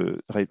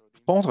peut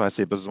répondre à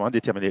ces besoins,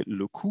 déterminer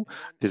le coût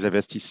des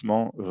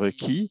investissements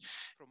requis.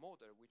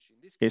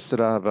 Et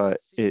cela va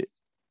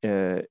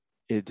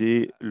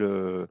aider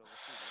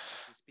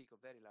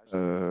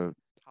le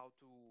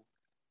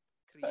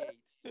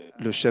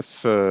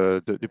chef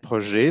du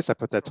projet, ça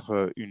peut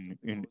être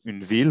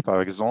une ville,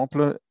 par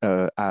exemple,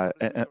 à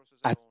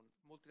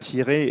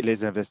attirer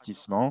les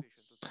investissements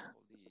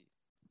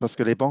parce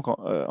que les banques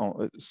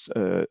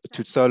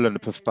toutes seules ne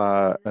peuvent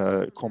pas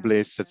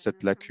combler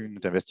cette lacune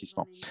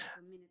d'investissement.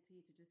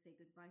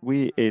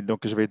 Oui, et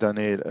donc je vais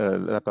donner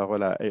la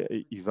parole à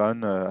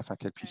Yvonne afin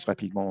qu'elle puisse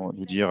rapidement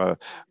nous dire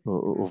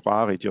au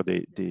revoir et dire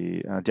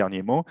un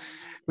dernier mot.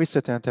 Oui,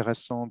 c'était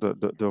intéressant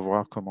de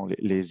voir comment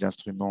les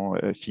instruments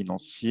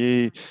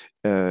financiers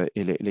et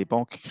les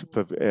banques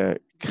peuvent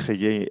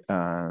créer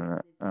un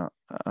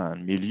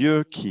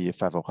milieu qui est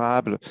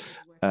favorable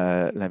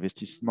à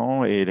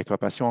l'investissement et les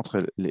coopérations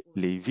entre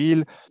les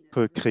villes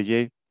peut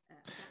créer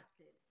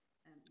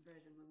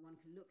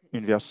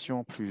une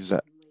version plus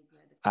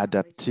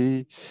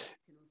adaptée,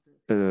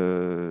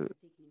 un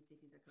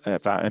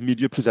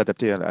milieu plus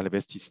adapté à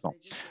l'investissement.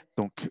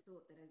 Donc,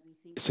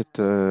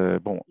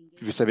 bon,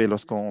 vous savez,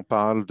 lorsqu'on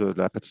parle de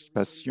la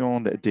participation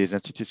des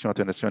institutions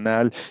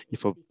internationales, il ne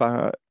faut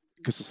pas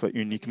que ce soit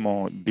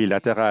uniquement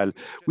bilatéral.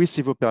 Oui,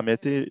 si vous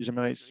permettez,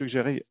 j'aimerais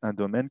suggérer un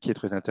domaine qui est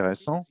très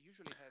intéressant.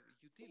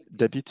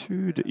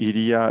 D'habitude,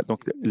 il y a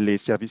donc les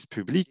services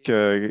publics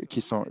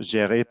qui sont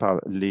gérés par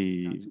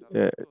les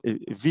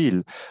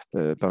villes,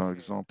 par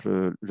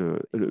exemple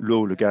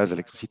l'eau, le gaz,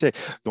 l'électricité.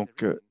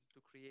 Donc,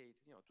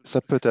 ça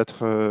peut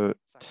être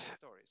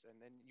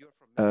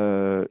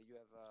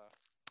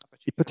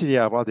il peut y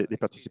avoir des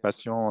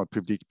participations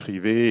publiques,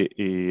 privées,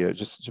 et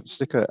je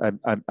sais qu'à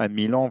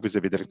Milan, vous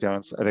avez de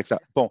l'expérience avec ça.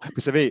 Bon,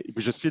 vous savez,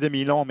 je suis de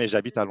Milan, mais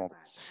j'habite à Londres.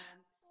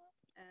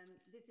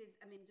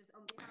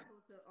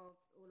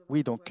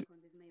 Oui, donc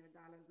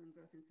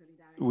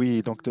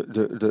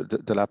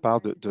de la part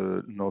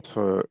de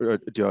notre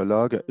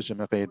dialogue,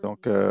 j'aimerais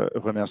donc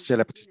remercier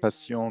la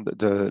participation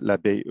de la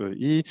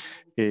BEI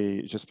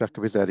et j'espère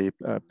que vous allez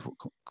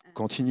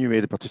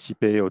continuer de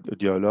participer au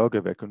dialogue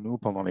avec nous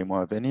pendant les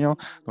mois à venir.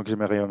 Donc,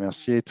 j'aimerais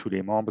remercier tous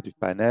les membres du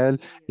panel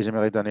et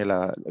j'aimerais donner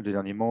le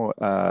dernier mot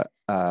à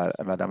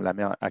Madame la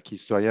maire Aki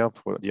Sawyer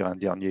pour dire un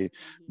dernier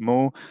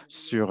mot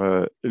sur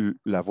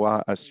la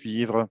voie à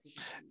suivre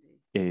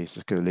et ce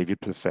que les villes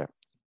peuvent faire.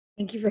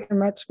 Thank you very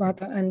much,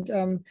 Martha.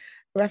 And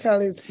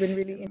Raphael, it's been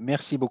really...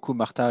 Merci beaucoup,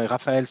 Martha. Et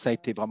Raphaël, ça a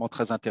été vraiment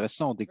très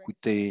intéressant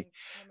d'écouter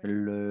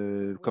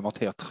le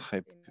commentaire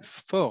très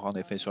fort, en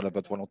effet, sur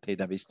votre volonté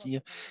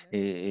d'investir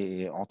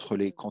et entre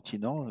les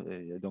continents,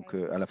 donc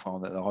à la fois en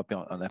Europe et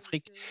en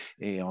Afrique.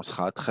 Et on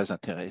sera très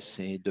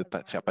intéressé de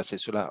faire passer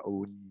cela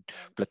au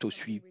plateau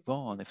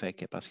suivant, en effet,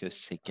 parce que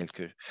c'est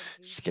quelque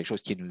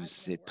chose qui nous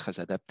est très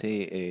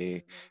adapté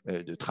et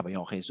de travailler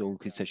en réseau,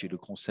 qu'il s'agit du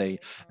conseil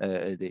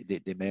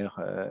des maires,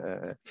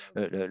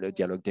 le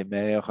dialogue des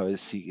maires,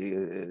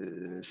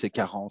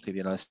 C40, et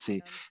bien là,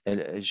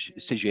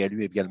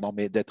 CGLU également,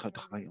 mais d'être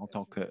travaillé en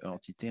tant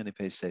qu'entité, en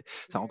effet, ça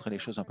rend les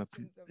choses un peu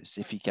plus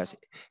efficaces.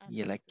 Il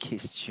y a la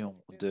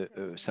question de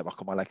savoir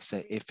comment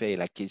l'accès est fait, et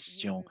la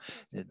question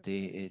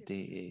des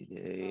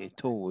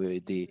taux,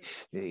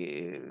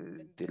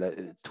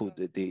 taux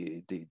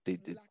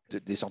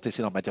des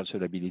antécédents en matière de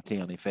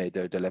solvabilité, en effet,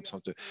 de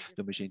l'absence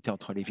d'homogénéité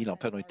entre les villes. En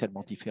fait, on est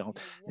tellement différentes.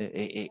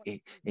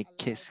 Et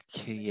qu'est-ce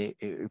qui est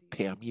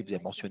permis? Vous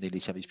avez mentionné les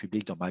services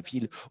publics dans ma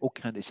ville.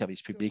 Aucun des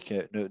services publics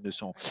ne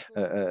sont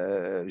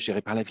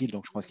gérés par la ville.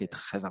 Donc, je pense qu'il est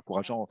très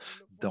encourageant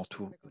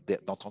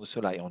d'entendre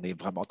cela. Et on est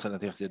vraiment très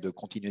intéressé de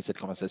continuer cette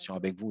conversation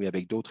avec vous et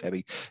avec d'autres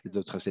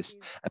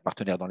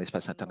partenaires dans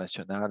l'espace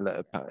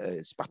international,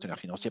 partenaires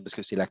financiers, parce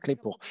que c'est la clé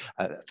pour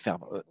faire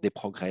des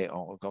progrès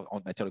en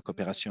matière de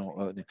coopération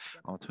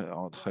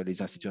entre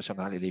les institutions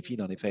nationales et les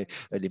villes. En effet,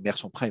 les maires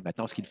sont prêts.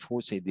 Maintenant, ce qu'il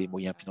faut, c'est des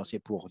moyens financiers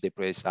pour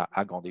déployer ça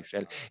à grande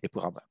échelle et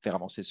pour faire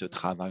avancer ce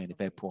travail, en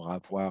effet, pour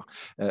avoir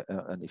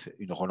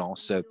une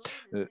relance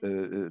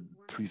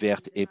plus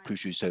verte et plus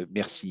juste.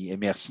 Merci. Et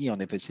merci, en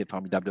effet, c'est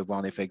formidable de voir,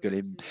 en effet, que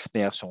les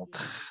maires sont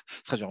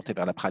très orientés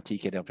vers la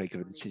pratique et en effet, que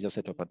saisir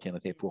cette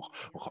opportunité pour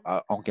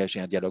engager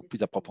un dialogue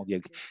plus approfondi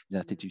avec des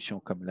institutions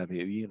comme la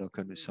BEI. Donc,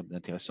 nous sommes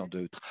intéressants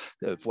de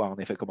voir, en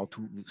effet, comment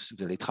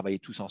vous allez travailler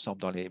tous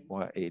ensemble dans les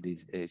mois et les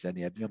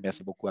années à venir.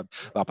 Merci beaucoup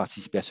d'avoir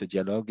participé à ce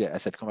dialogue, à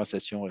cette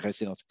conversation.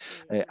 Restez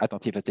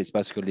attentifs à cet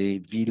espace, que les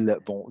villes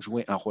vont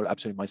jouer un rôle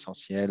absolument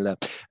essentiel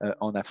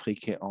en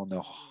Afrique et en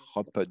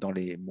Europe dans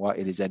les mois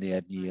et les années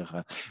à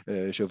venir.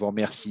 Je vous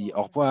remercie.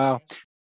 Au revoir.